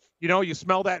me, you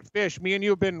smell that fish. Me and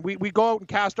you have been, we go out and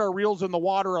cast our reels in the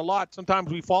water a lot. Sometimes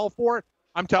we fall for it.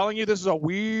 I'm telling you, this is a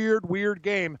weird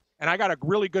game, and I got a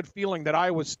really good feeling that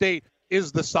Iowa State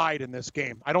is the side in this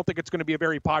game. I don't think it's going to be a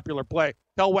very popular play.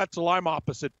 Tell Wetzel I'm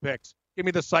opposite picks. Give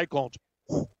me the Cyclones.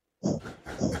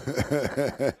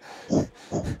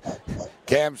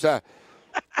 Cam's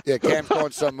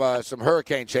going some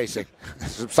hurricane chasing,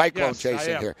 some cyclone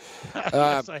chasing here.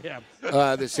 Yes, I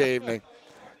am. This evening.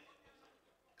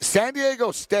 San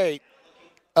Diego State,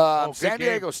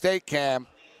 Cam.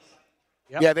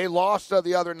 Yep. Yeah, they lost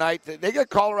the other night. They got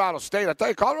Colorado State. I tell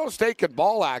you, Colorado State can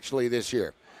ball actually this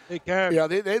year. They can.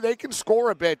 They can score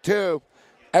a bit too.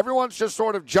 Everyone's just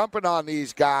sort of jumping on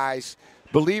these guys,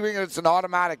 believing it's an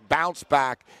automatic bounce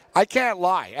back. I can't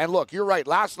lie. And look, you're right.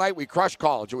 Last night we crushed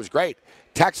college. It was great.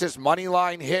 Texas money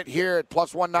line hit here at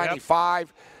plus 195.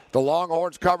 Yep. The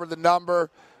Longhorns covered the number.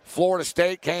 Florida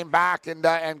State came back and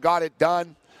got it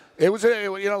done. It was,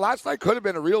 last night could have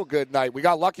been a real good night. We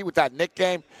got lucky with that Nick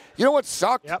game. You know what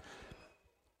sucked? Yep.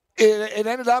 It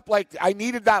ended up like I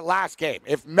needed that last game.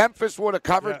 If Memphis would have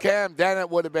covered Cam, then it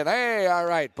would have been, hey, all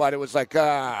right. But it was like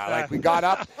we got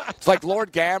up. It's like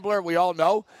Lord Gambler, we all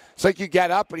know. It's like you get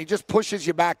up and he just pushes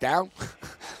you back down.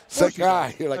 It's like,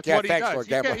 you're like, that's thanks, Lord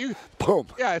Gambler. Boom.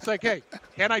 Yeah, it's like, hey,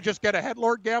 can I just get ahead,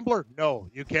 Lord Gambler? No,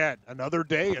 you can't. Another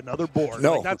day, another board.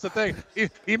 No. Like, that's the thing.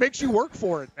 He makes you work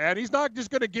for it, man. He's not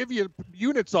just going to give you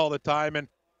units all the time. And,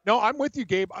 no, I'm with you,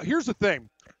 Gabe. Here's the thing.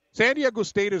 San Diego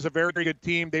State is a very good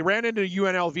team. They ran into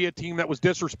UNLV, a team that was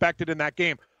disrespected in that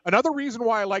game. Another reason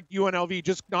why I like UNLV,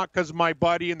 just not because of my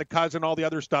buddy and the cousin, all the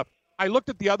other stuff. I looked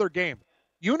at the other game.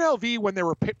 UNLV, when they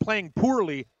were playing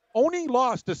poorly, only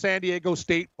lost to San Diego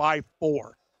State by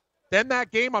 4. Then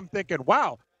that game, I'm thinking,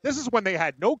 wow, this is when they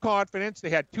had no confidence. They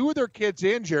had 2 of their kids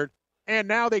injured, and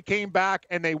now they came back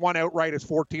and they won outright as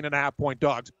 14.5-point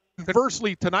dogs.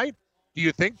 Conversely, tonight, do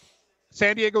you think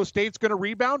San Diego State's going to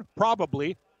rebound?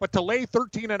 Probably. But to lay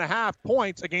 13.5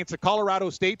 points against a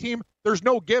Colorado State team, there's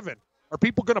no given. Are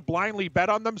people going to blindly bet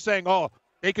on them saying, oh,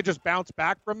 they could just bounce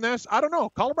back from this? I don't know.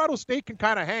 Colorado State can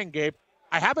kind of hang, Gabe.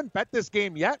 I haven't bet this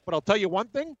game yet, but I'll tell you one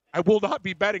thing. I will not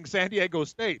be betting San Diego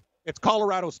State. It's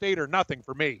Colorado State or nothing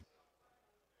for me.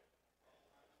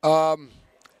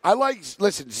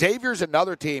 Listen, Xavier's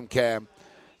another team, Cam,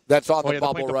 that's on the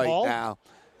bubble right now.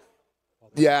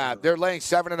 Yeah, they're laying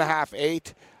 7.5,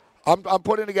 8. I'm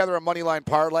putting together a money line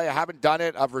parlay. I haven't done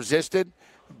it. I've resisted,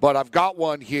 but I've got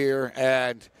one here,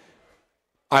 and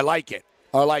I like it.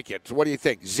 So what do you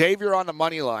think? Xavier on the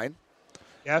money line.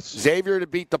 Yes. Xavier to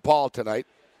beat DePaul tonight.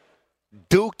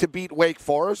 Duke to beat Wake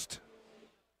Forest.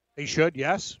 They should,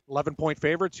 yes. 11-point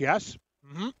favorites, yes.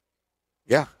 Mm-hmm.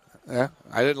 Yeah.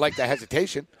 I didn't like the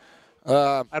hesitation.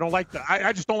 I don't like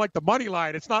I just don't like the money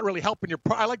line. It's not really helping your.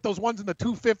 I like those ones in the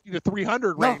 250 to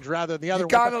 300 range rather than the other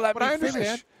ones. You gotta let me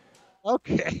finish.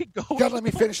 Okay, go. You gotta let me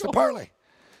finish the parlay.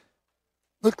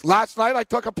 Look, last night I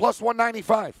took a plus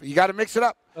 195. You got to mix it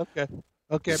up. Okay.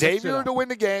 Xavier to win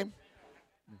the game.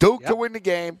 Duke to win the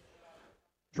game.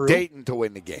 True. Dayton to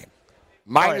win the game.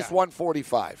 Minus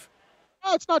 145.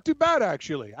 Oh, it's not too bad,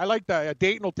 actually. I like that.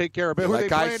 Dayton will take care of it. Who are they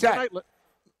playing tonight?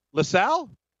 LaSalle?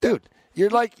 Dude, you're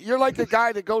like the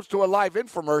guy that goes to a live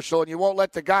infomercial and you won't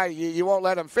let the guy, you won't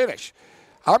let him finish.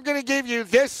 I'm going to give you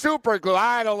this super glue.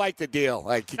 I don't like the deal.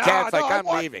 Like, you can't. I'm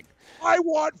leaving. I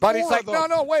want But he's like,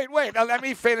 no, wait. Now, let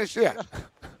me finish it.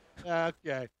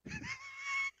 Okay.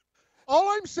 All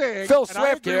I'm saying, Phil and Swift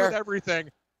I agree here. with everything.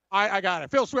 I got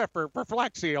it. Phil Swift for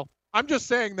Flex Seal. I'm just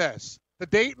saying this. The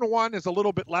Dayton one is a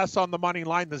little bit less on the money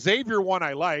line. The Xavier one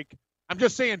I like. I'm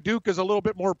just saying Duke is a little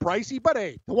bit more pricey. But,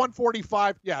 hey, the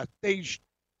 145, yeah, it's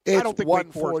I don't think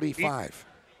 145.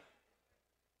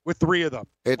 With three of them.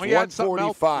 It's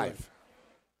 145.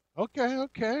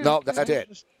 Okay. No, that's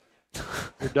it.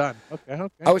 You're done. Okay.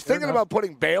 I was thinking about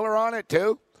putting Baylor on it,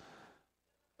 too.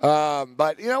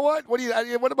 But you know what?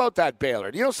 What about that Baylor?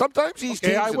 You know, sometimes these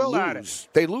teams lose.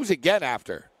 They lose again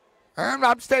after.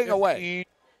 I'm staying away.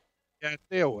 Yeah,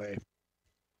 stay away.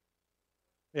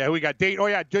 Yeah, we got Dayton. Oh,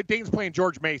 yeah, Dayton's playing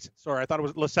George Mason. Sorry, I thought it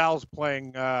was LaSalle's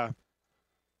playing.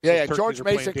 George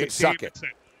Mason can suck it.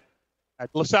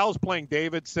 LaSalle's playing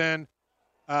Davidson.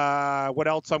 What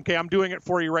else? Okay, I'm doing it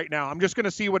for you right now. I'm just going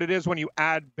to see what it is when you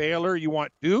add Baylor. You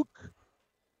want Duke?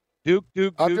 Duke.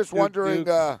 I'm just wondering.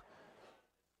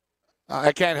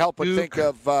 I can't help but think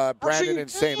of Brandon in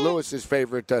St. Louis's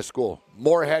favorite school,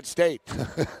 Moorhead State.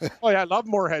 Oh, yeah, I love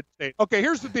Moorhead State. Okay,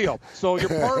 here's the deal. So your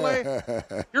parlay,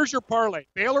 here's your parlay.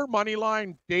 Baylor money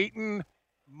line, Dayton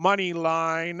money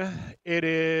line. It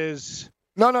is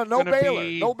no Baylor.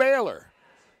 No Baylor.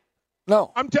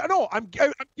 No. I'm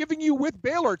giving you with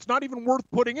Baylor. It's not even worth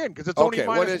putting in because it's only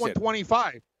minus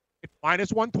 125. It's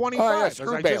minus 125, as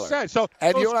I just said. So,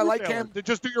 and you know what I like, Cam? To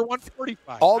just do your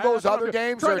 145. All those other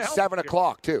games are at 7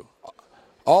 o'clock, too.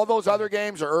 All those other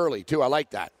games are early, too. I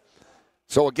like that.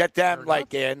 So we'll get them,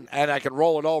 in, and I can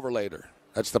roll it over later.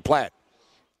 That's the plan.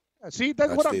 See,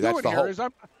 that's what I'm doing here. Is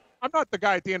I'm not the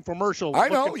guy at the infomercial. I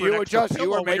know. You were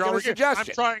making a suggestion.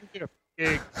 I'm trying to.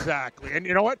 Exactly. And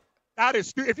you know what? That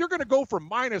is, if you're going to go from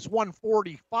minus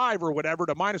 145 or whatever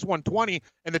to minus 120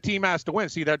 and the team has to win,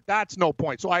 that's no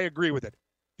point. So I agree with it.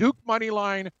 Duke money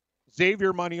line,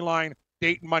 Xavier money line,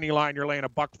 Dayton money line, you're laying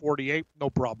 $1.48. No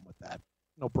problem with that.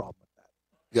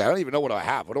 Yeah, I don't even know what I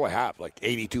have. What do I have? Like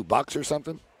 $82 or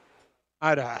something?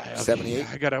 78.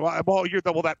 I got it.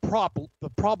 The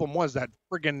problem was that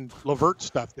friggin' Levert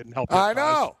stuff didn't help. I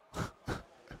know.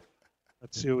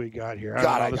 Let's see what we got here.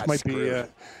 This might be.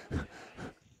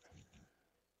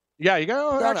 Yeah, you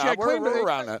got. I claimed we're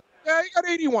around that. Yeah, you got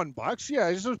 $81.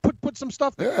 Yeah, just put some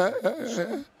stuff there.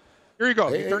 Yeah. Here you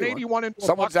go. You turn 81 into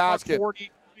someone's asking. 40.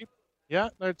 Yeah,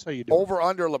 that's how you do. Over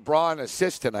under LeBron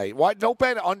assists tonight. Why? Don't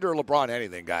bet under LeBron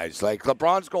anything, guys. Like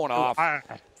LeBron's going off.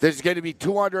 There's going to be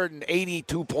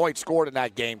 282 points scored in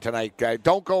that game tonight, guys.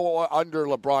 Don't go under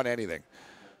LeBron anything.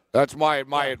 That's my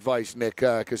advice, Nick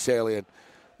Kasalian.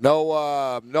 No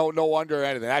under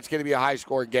anything. That's going to be a high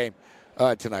scoring game.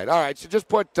 Tonight. All right, so just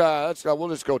put, we'll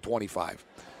just go 25.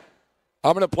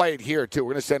 I'm going to play it here, too.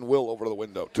 We're going to send Will over to the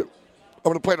window, too. I'm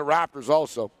going to play the Raptors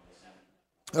also.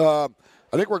 I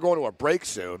think we're going to a break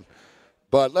soon.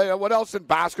 But what else in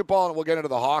basketball? And we'll get into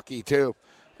the hockey, too,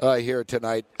 here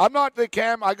tonight. I'm not the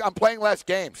Cam. I'm playing less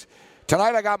games.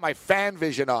 Tonight I got my fan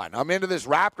vision on. I'm into this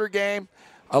Raptor game.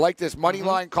 I like this money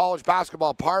line college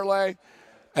basketball parlay.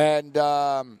 And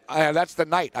that's the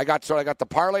night. I got the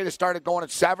parlay that started going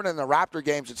at 7 and the Raptor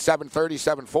game's at 7:30,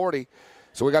 7:40.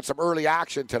 So we got some early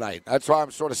action tonight. That's why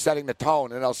I'm sort of setting the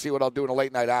tone, and I'll see what I'll do in the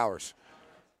late night hours.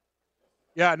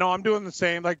 Yeah, no, I'm doing the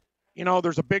same.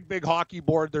 There's a big hockey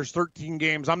board. There's 13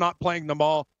 games. I'm not playing them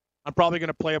all. I'm probably going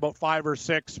to play about 5 or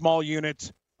 6 small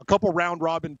units, a couple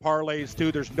round-robin parlays,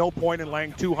 too. There's no point in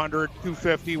laying 200,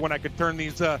 250 when I could turn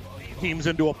these teams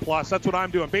into a plus. That's what I'm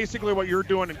doing. Basically what you're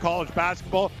doing in college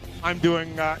basketball, I'm doing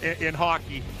in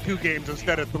hockey, 2 games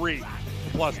instead of 3,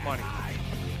 plus money.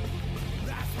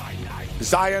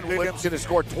 Zion Williamson has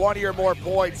scored 20 or more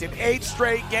points in 8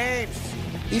 straight games.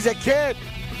 He's a kid.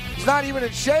 He's not even in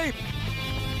shape.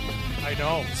 I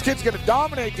know. This kid's going to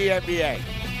dominate the NBA.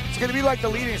 It's going to be like the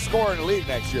leading scorer in the league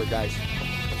next year, guys.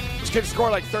 This kid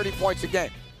scored like 30 points a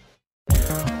game.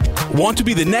 Want to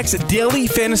be the next daily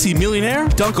fantasy millionaire?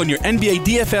 Dunk on your NBA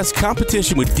DFS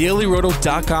competition with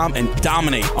DailyRoto.com and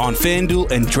dominate on FanDuel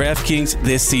and DraftKings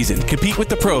this season. Compete with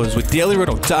the pros with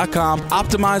DailyRoto.com,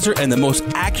 Optimizer, and the most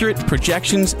accurate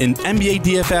projections in NBA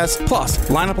DFS, plus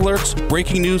lineup alerts,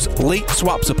 breaking news, late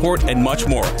swap support, and much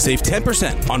more. Save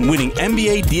 10% on winning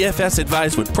NBA DFS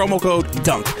advice with promo code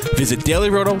DUNK. Visit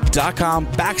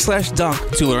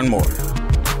DailyRoto.com/dunk to learn more.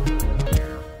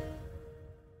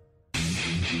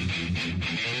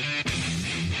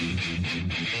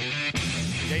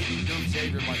 Dayton Duke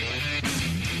Xavier money line.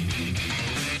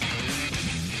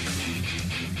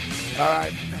 All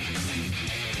right.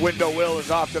 Window Will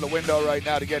is off to the window right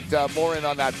now to get more in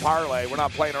on that parlay. We're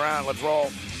not playing around. Let's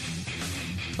roll.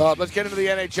 Let's get into the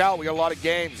NHL. We got a lot of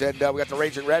games, and we got the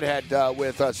Raging Redhead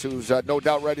with us, who's no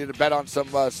doubt ready to bet on some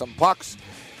pucks.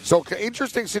 So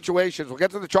interesting situations. We'll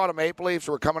get to the Toronto Maple Leafs,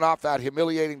 who are coming off that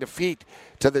humiliating defeat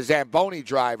to the Zamboni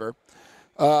driver.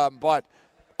 But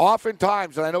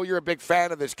oftentimes, and I know you're a big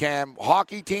fan of this, Cam,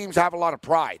 hockey teams have a lot of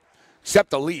pride, except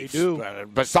the Leafs. They do.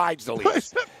 Besides the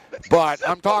Leafs. But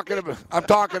I'm talking,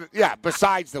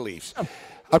 besides the Leafs.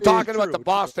 I'm talking about the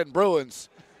Boston Bruins.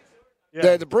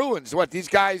 Yeah. The Bruins, these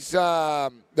guys,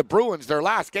 the Bruins, their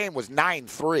last game was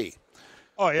 9-3.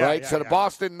 Oh, yeah. Right? Yeah, so the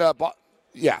Boston,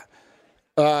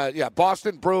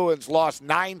 Boston Bruins lost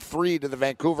 9-3 to the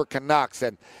Vancouver Canucks.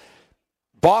 And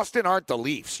Boston aren't the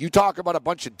Leafs. You talk about a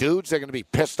bunch of dudes, they're going to be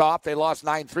pissed off. They lost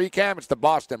 9-3, Cam. It's the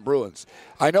Boston Bruins.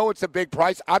 I know it's a big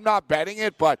price. I'm not betting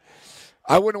it, but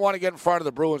I wouldn't want to get in front of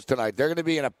the Bruins tonight. They're going to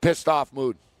be in a pissed-off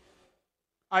mood.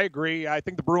 I agree. I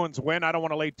think the Bruins win. I don't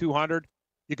want to lay 200.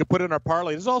 You could put in our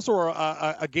parlay. There's also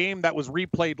a game that was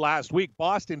replayed last week.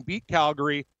 Boston beat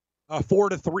Calgary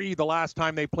 4-3 the last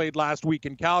time they played last week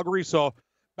in Calgary. So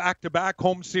back-to-back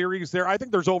home series there. I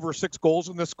think there's over 6 goals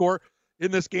in this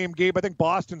game, Gabe. I think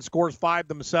Boston scores 5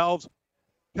 themselves.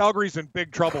 Calgary's in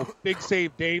big trouble. Big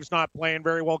save. Dave's not playing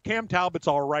very well. Cam Talbot's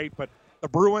all right, but the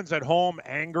Bruins at home,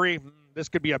 angry. This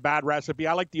could be a bad recipe.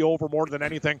 I like the over more than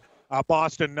anything.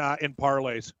 Boston in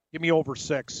parlays. Give me over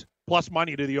 6. Plus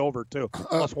money to the over, too.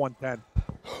 Plus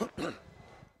 110.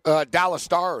 Dallas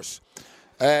Stars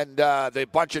and the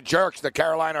bunch of jerks, the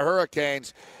Carolina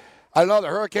Hurricanes. I don't know. The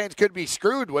Hurricanes could be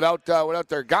screwed without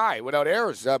their guy, without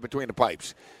Ayers between the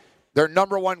pipes. Their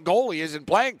number one goalie isn't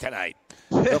playing tonight.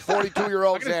 The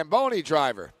 42-year-old Zamboni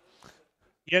driver.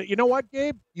 Yeah, you know what,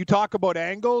 Gabe? You talk about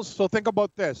angles, so think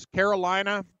about this.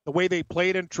 Carolina, the way they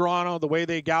played in Toronto, the way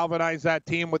they galvanized that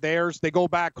team with Ayers, they go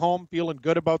back home feeling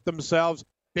good about themselves.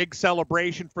 Big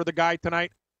celebration for the guy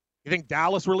tonight. You think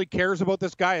Dallas really cares about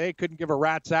this guy? They couldn't give a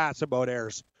rat's ass about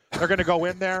Ayers. They're going to go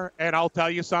in there, and I'll tell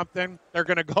you something. They're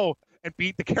going to go and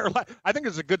beat the Carolina. I think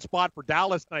it's a good spot for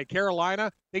Dallas tonight.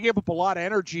 Carolina, they gave up a lot of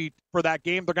energy for that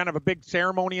game. They're going to have a big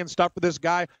ceremony and stuff for this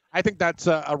guy. I think that's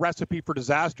a recipe for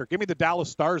disaster. Give me the Dallas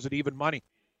Stars at even money.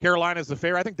 Carolina's the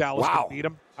favorite. I think Dallas can beat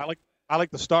them. I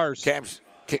like the Stars.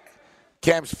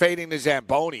 Cam's fading the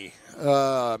Zamboni.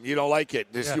 You don't like it.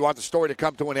 You want the story to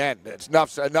come to an end. It's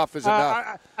enough is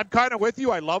enough. I'm kind of with you.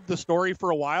 I loved the story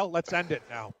for a while. Let's end it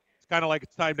now. It's kind of like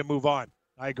it's time to move on.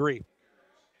 I agree.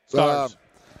 Stars.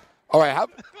 All right,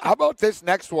 how about this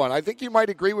next one? I think you might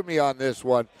agree with me on this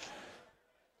one.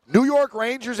 New York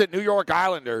Rangers at New York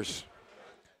Islanders.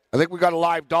 I think we got a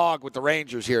live dog with the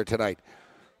Rangers here tonight.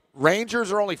 Rangers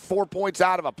are only 4 points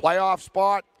out of a playoff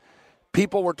spot.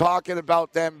 People were talking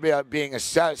about them being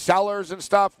sellers and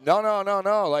stuff. No.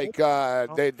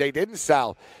 They didn't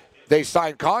sell. They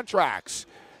signed contracts,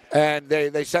 and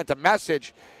they sent a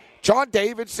message. John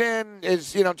Davidson's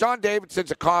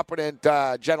a competent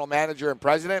general manager and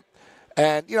president.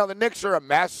 And, the Knicks are a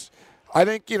mess. I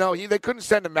think, they couldn't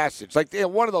send a message. Like,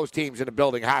 one of those teams in the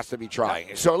building has to be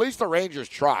trying. So at least the Rangers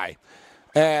try.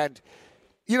 And,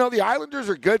 the Islanders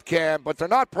are good, Cam, but they're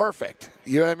not perfect.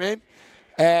 You know what I mean?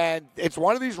 And it's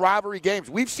one of these rivalry games.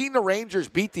 We've seen the Rangers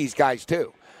beat these guys,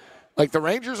 too. Like, the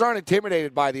Rangers aren't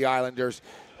intimidated by the Islanders.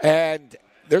 And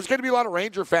there's going to be a lot of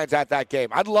Ranger fans at that game.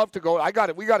 I'd love to go.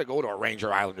 We got to go to a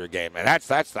Ranger-Islander game, man.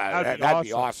 That'd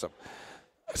be awesome.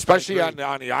 Especially on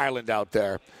the island out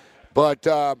there. But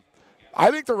I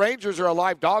think the Rangers are a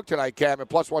live dog tonight, Cam, at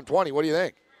plus 120. What do you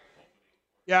think?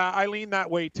 Yeah, I lean that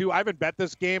way, too. I haven't bet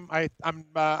this game. I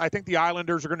think the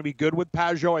Islanders are going to be good with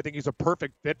Pajot. I think he's a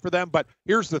perfect fit for them. But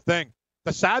here's the thing.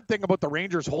 The sad thing about the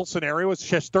Rangers' whole scenario is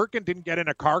Shesterkin didn't get in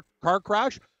a car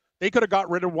crash. They could have got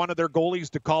rid of one of their goalies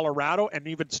to Colorado and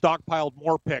even stockpiled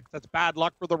more picks. That's bad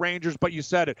luck for the Rangers, but you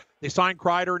said it. They signed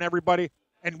Kreider and everybody.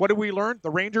 And what did we learn? The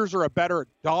Rangers are a better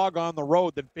dog on the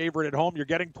road than favorite at home. You're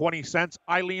getting 20 cents.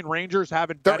 Eileen Rangers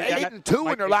haven't. They're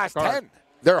 8-2 in their last 10.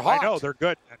 They're hot. I know they're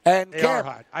good. And they are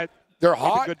hot. They're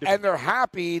hot, and they're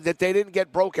happy that they didn't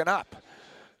get broken up.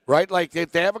 Right? Like they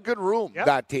have a good room.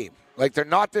 That team. Like they're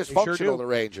not dysfunctional. Sure, the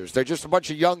Rangers. They're just a bunch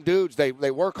of young dudes. They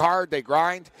work hard. They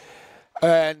grind.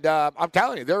 And I'm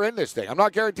telling you, they're in this thing. I'm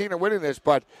not guaranteeing they're winning this,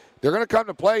 but they're going to come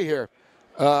to play here.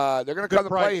 They're going to come to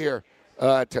play here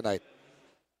tonight.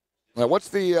 Now, what's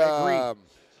the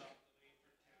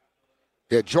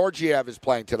Georgiev is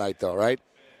playing tonight, though, right?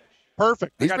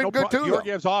 Perfect. He's been good, too,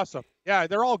 Georgiev's awesome. Yeah,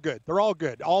 they're all good. All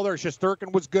their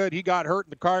Shesterkin was good. He got hurt in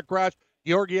the car crash.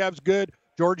 Georgiev's good.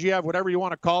 Georgiev, whatever you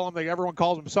want to call him. Everyone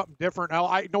calls him something different.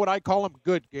 I know what I call him.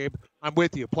 Good, Gabe. I'm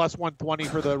with you. Plus 120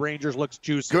 for the Rangers looks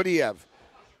juicy. Goodiev.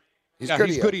 He's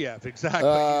Goodiev. Exactly.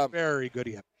 He's very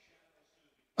Goodiev.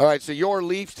 All right, so your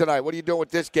Leafs tonight, what are you doing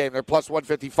with this game? They're plus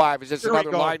 155. Is this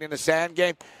another line in the sand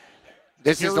game?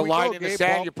 This is the line in the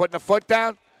sand. You're putting a foot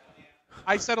down?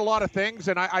 I said a lot of things,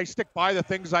 and I stick by the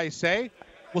things I say.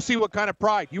 We'll see what kind of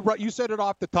pride. You said it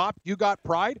off the top. You got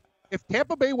pride. If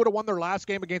Tampa Bay would have won their last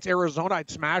game against Arizona, I'd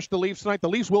smash the Leafs tonight. The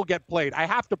Leafs will get played. I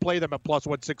have to play them at plus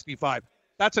 165.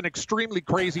 That's an extremely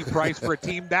crazy price for a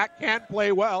team that can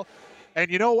play well.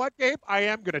 And you know what, Gabe? I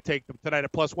am going to take them tonight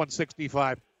at plus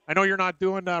 165. I know you're not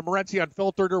doing Morency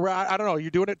Unfiltered, or I don't know,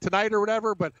 you're doing it tonight or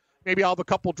whatever, but maybe I'll have a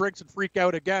couple drinks and freak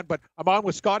out again. But I'm on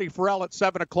with Scotty Farrell at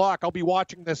 7 o'clock. I'll be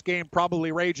watching this game,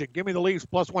 probably raging. Give me the Leafs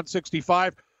plus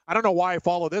 165. I don't know why I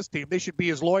follow this team. They should be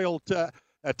as loyal to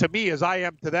me as I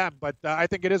am to them, but I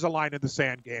think it is a line in the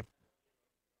sand game.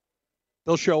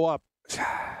 They'll show up.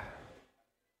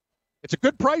 It's a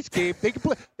good price, Gabe. They can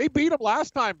play. They beat them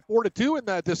last time 4-2 in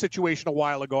the situation a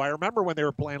while ago. I remember when they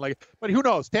were playing but who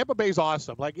knows? Tampa Bay's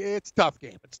awesome. It's a tough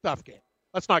game. It's a tough game.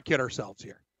 Let's not kid ourselves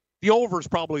here. The over is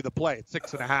probably the play at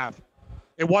 6.5.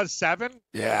 It was 7.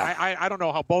 Yeah. I don't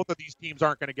know how both of these teams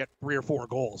aren't going to get 3 or 4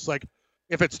 goals.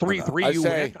 If it's 3-3, you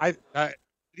win. The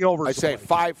over. I say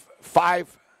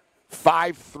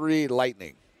 5-3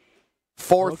 Lightning.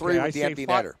 4-3 with the empty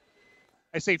netter.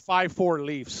 I say 5-4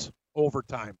 Leafs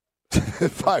overtime.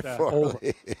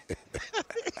 5-4.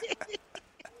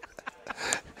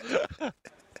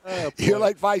 You're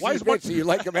like Vice Mitzi. You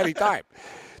like them anytime.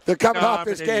 They're coming off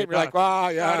this game. You're like,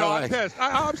 well, yeah. No, I'm pissed.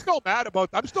 I'm still mad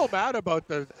about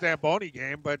the Zamboni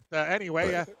game. But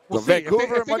anyway, we'll see.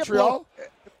 Vancouver and Montreal.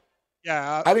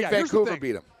 I think Vancouver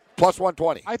beat them. Plus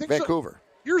 120. I think Vancouver. So.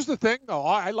 Here's the thing, though.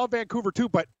 I love Vancouver too,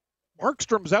 but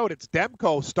Markstrom's out. It's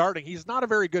Demko starting. He's not a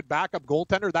very good backup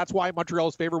goaltender. That's why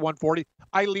Montreal's favor 140.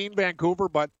 I lean Vancouver,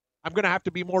 but I'm going to have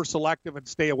to be more selective and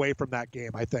stay away from that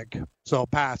game, I think. So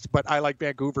pass, but I like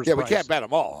Vancouver's price. We can't bet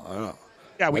them all. I don't know.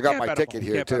 Yeah, I got my ticket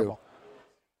here, too.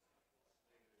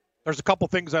 There's a couple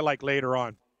things I like later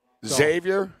on. So.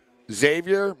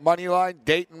 Xavier, money line.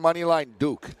 Dayton, money line.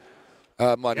 Duke,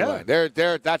 money line.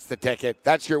 There. That's the ticket.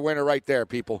 That's your winner right there,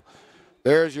 people.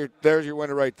 There's your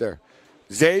winner right there.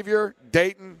 Xavier,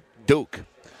 Dayton, Duke.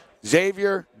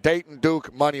 Xavier, Dayton,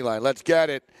 Duke, money line. Let's get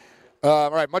it.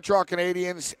 All right, Montreal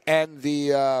Canadiens and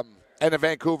the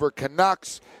Vancouver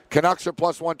Canucks. Canucks are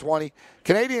plus 120.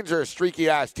 Canadiens are a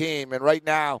streaky-ass team, and right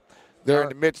now they're in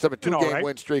the midst of a 2-game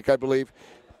win streak, I believe.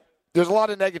 There's a lot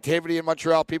of negativity in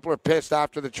Montreal. People are pissed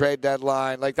after the trade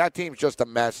deadline. That team's just a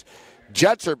mess.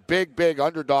 Jets are big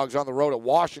underdogs on the road at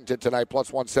Washington tonight,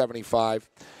 plus 175.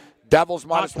 Devils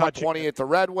minus 120 at the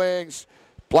Red Wings.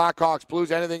 Blackhawks,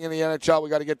 Blues, anything in the NHL. We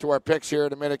got to get to our picks here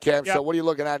in a minute, Cam. Yep. So what are you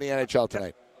looking at in the NHL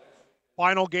tonight?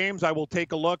 Final games, I will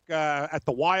take a look at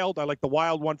the Wild. I like the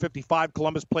Wild 155.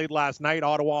 Columbus played last night.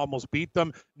 Ottawa almost beat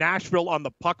them. Nashville on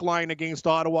the puck line against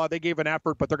Ottawa. They gave an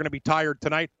effort, but they're going to be tired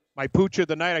tonight. My pooch of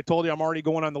the night, I told you I'm already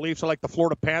going on the Leafs. I like the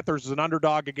Florida Panthers as an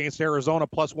underdog against Arizona,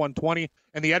 plus 120.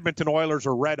 And the Edmonton Oilers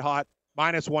are red hot,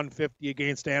 minus 150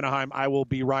 against Anaheim. I will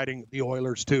be riding the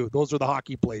Oilers, too. Those are the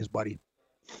hockey plays, buddy.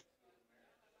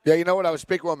 Yeah, you know what? I was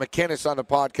speaking with McInnes on the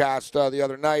podcast the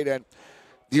other night, and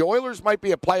the Oilers might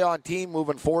be a play-on team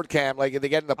moving forward, Cam. If they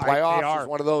get in the playoffs, it's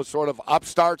one of those sort of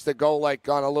upstarts that go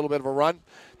on a little bit of a run.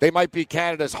 They might be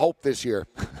Canada's hope this year.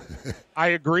 I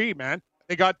agree, man.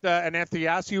 They got an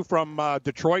Athanasiou from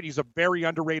Detroit. He's a very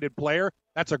underrated player.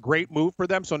 That's a great move for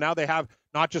them. So now they have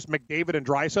not just McDavid and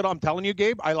Draisaitl. I'm telling you,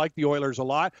 Gabe, I like the Oilers a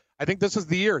lot. I think this is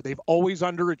the year. They've always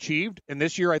underachieved, and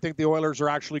this year I think the Oilers are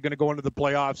actually going to go into the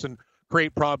playoffs and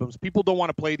create problems. People don't want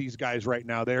to play these guys right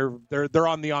now. They're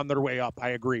on their way up.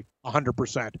 I agree,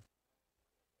 100%.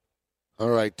 All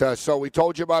right. So we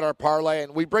told you about our parlay,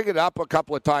 and we bring it up a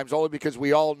couple of times only because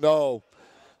we all know,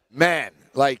 man,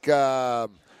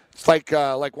 it's like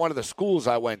one of the schools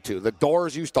I went to. The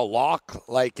doors used to lock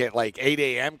at 8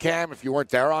 a.m., Cam, if you weren't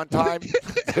there on time.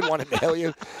 Didn't want to nail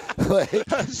you.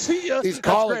 These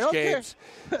college games.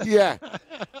 Yeah.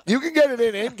 You can get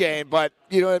it in-game, but,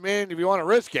 you know what I mean, if you want to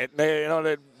risk it.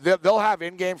 They'll have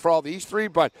in-game for all these three,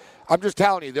 but I'm just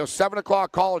telling you, those 7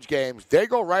 o'clock college games, they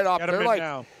go right up.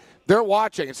 They're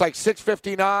watching. It's like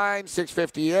 6:59,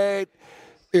 6:58,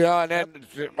 and then,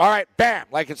 all right, bam.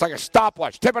 It's like a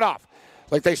stopwatch. Tip it off.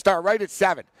 They start right at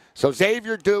 7. So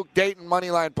Xavier, Duke, Dayton,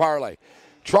 moneyline parlay.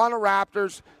 Toronto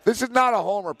Raptors. This is not a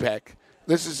homer pick.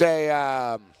 This is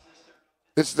a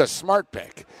smart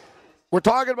pick. We're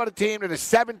talking about a team that is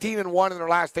 17-1 in their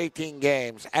last 18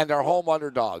 games, and they're home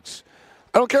underdogs.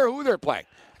 I don't care who they're playing.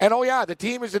 And, oh, yeah, the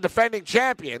team is the defending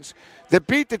champions that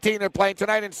beat the team they're playing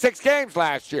tonight in 6 games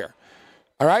last year.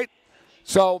 All right?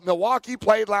 So Milwaukee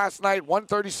played last night,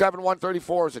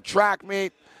 137-134 as a track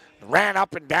meet, ran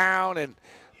up and down, and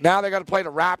now they got to play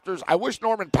the Raptors. I wish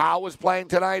Norman Powell was playing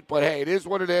tonight, but, hey, it is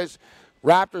what it is.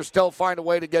 Raptors still find a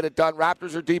way to get it done.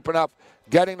 Raptors are deep enough,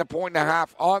 getting the 1.5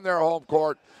 on their home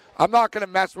court. I'm not going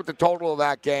to mess with the total of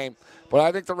that game, but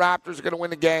I think the Raptors are going to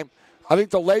win the game. I think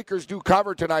the Lakers do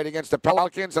cover tonight against the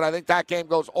Pelicans, and I think that game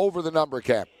goes over the number,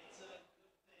 Cam.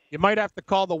 You might have to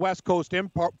call the West Coast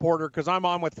importer because I'm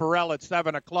on with Pharrell at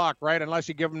 7 o'clock, right, unless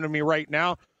you give them to me right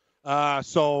now.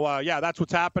 Yeah, that's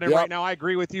what's happening right now. I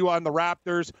agree with you on the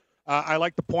Raptors. I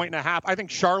like the 1.5. I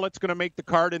think Charlotte's going to make the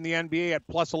card in the NBA at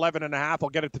plus 11.5. I'll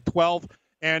get it to 12.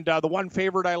 And the one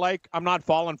favorite I like, I'm not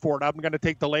falling for it. I'm going to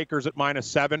take the Lakers at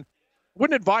 -7.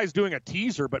 Wouldn't advise doing a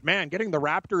teaser, but, man, getting the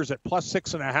Raptors at plus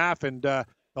 6.5 and the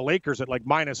Lakers at like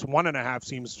 -1.5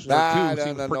 seems pretty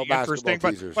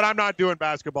interesting. But I'm not doing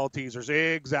basketball teasers.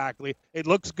 Exactly. It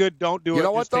looks good. Don't do it.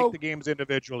 Just take the games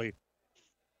individually.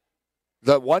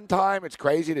 The one time it's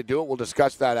crazy to do it, we'll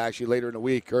discuss that actually later in the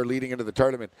week or leading into the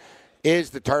tournament,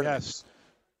 is the tournament. Yes.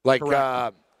 Like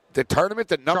the tournament,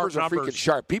 the numbers are freaking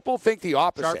sharp. People think the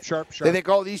opposite. Sharp. They think,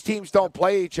 oh, these teams don't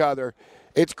play each other.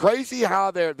 It's crazy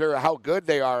how how good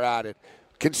they are at it,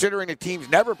 considering the teams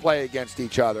never play against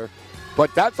each other.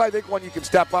 But that's, I think, when you can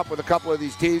step up with a couple of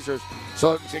these teasers.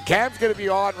 So Cam's going to be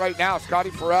on right now.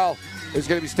 Scotty Farrell is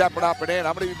going to be stepping up and in.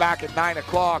 I'm going to be back at 9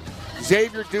 o'clock.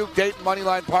 Xavier Duke, Dayton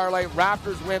Moneyline Parlay.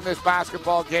 Raptors win this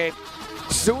basketball game.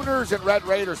 Sooners and Red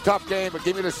Raiders, tough game, but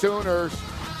give me the Sooners.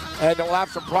 And we'll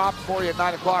have some props for you at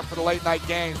 9 o'clock for the late night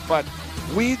games. But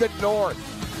we, the North,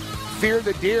 fear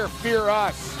the deer, fear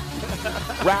us.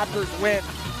 Raptors win.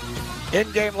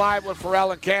 In-game live with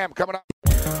Pharrell and Cam coming up.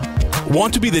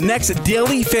 Want to be the next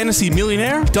daily fantasy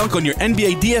millionaire? Dunk on your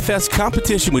NBA DFS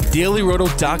competition with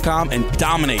DailyRoto.com and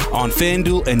dominate on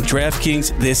FanDuel and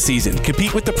DraftKings this season.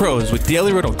 Compete with the pros with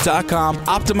DailyRoto.com,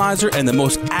 Optimizer, and the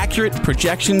most accurate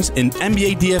projections in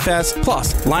NBA DFS,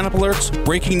 plus lineup alerts,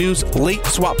 breaking news, late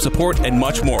swap support, and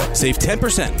much more. Save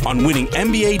 10% on winning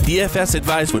NBA DFS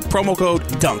advice with promo code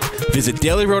DUNK. Visit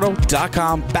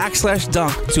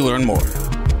DailyRoto.com/dunk to learn more.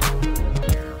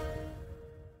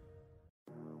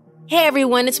 Hey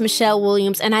everyone, it's Michelle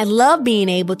Williams, and I love being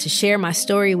able to share my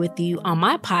story with you on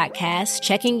my podcast,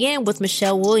 Checking In with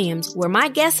Michelle Williams, where my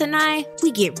guests and I,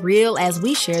 we get real as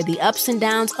we share the ups and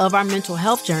downs of our mental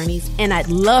health journeys, and I'd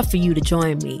love for you to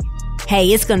join me.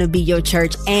 Hey, it's going to be your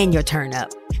church and your turn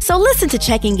up. So listen to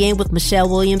Checking In with Michelle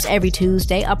Williams every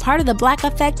Tuesday, a part of the Black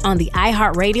Effect on the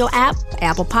iHeartRadio app,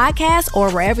 Apple Podcasts, or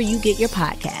wherever you get your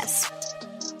podcasts.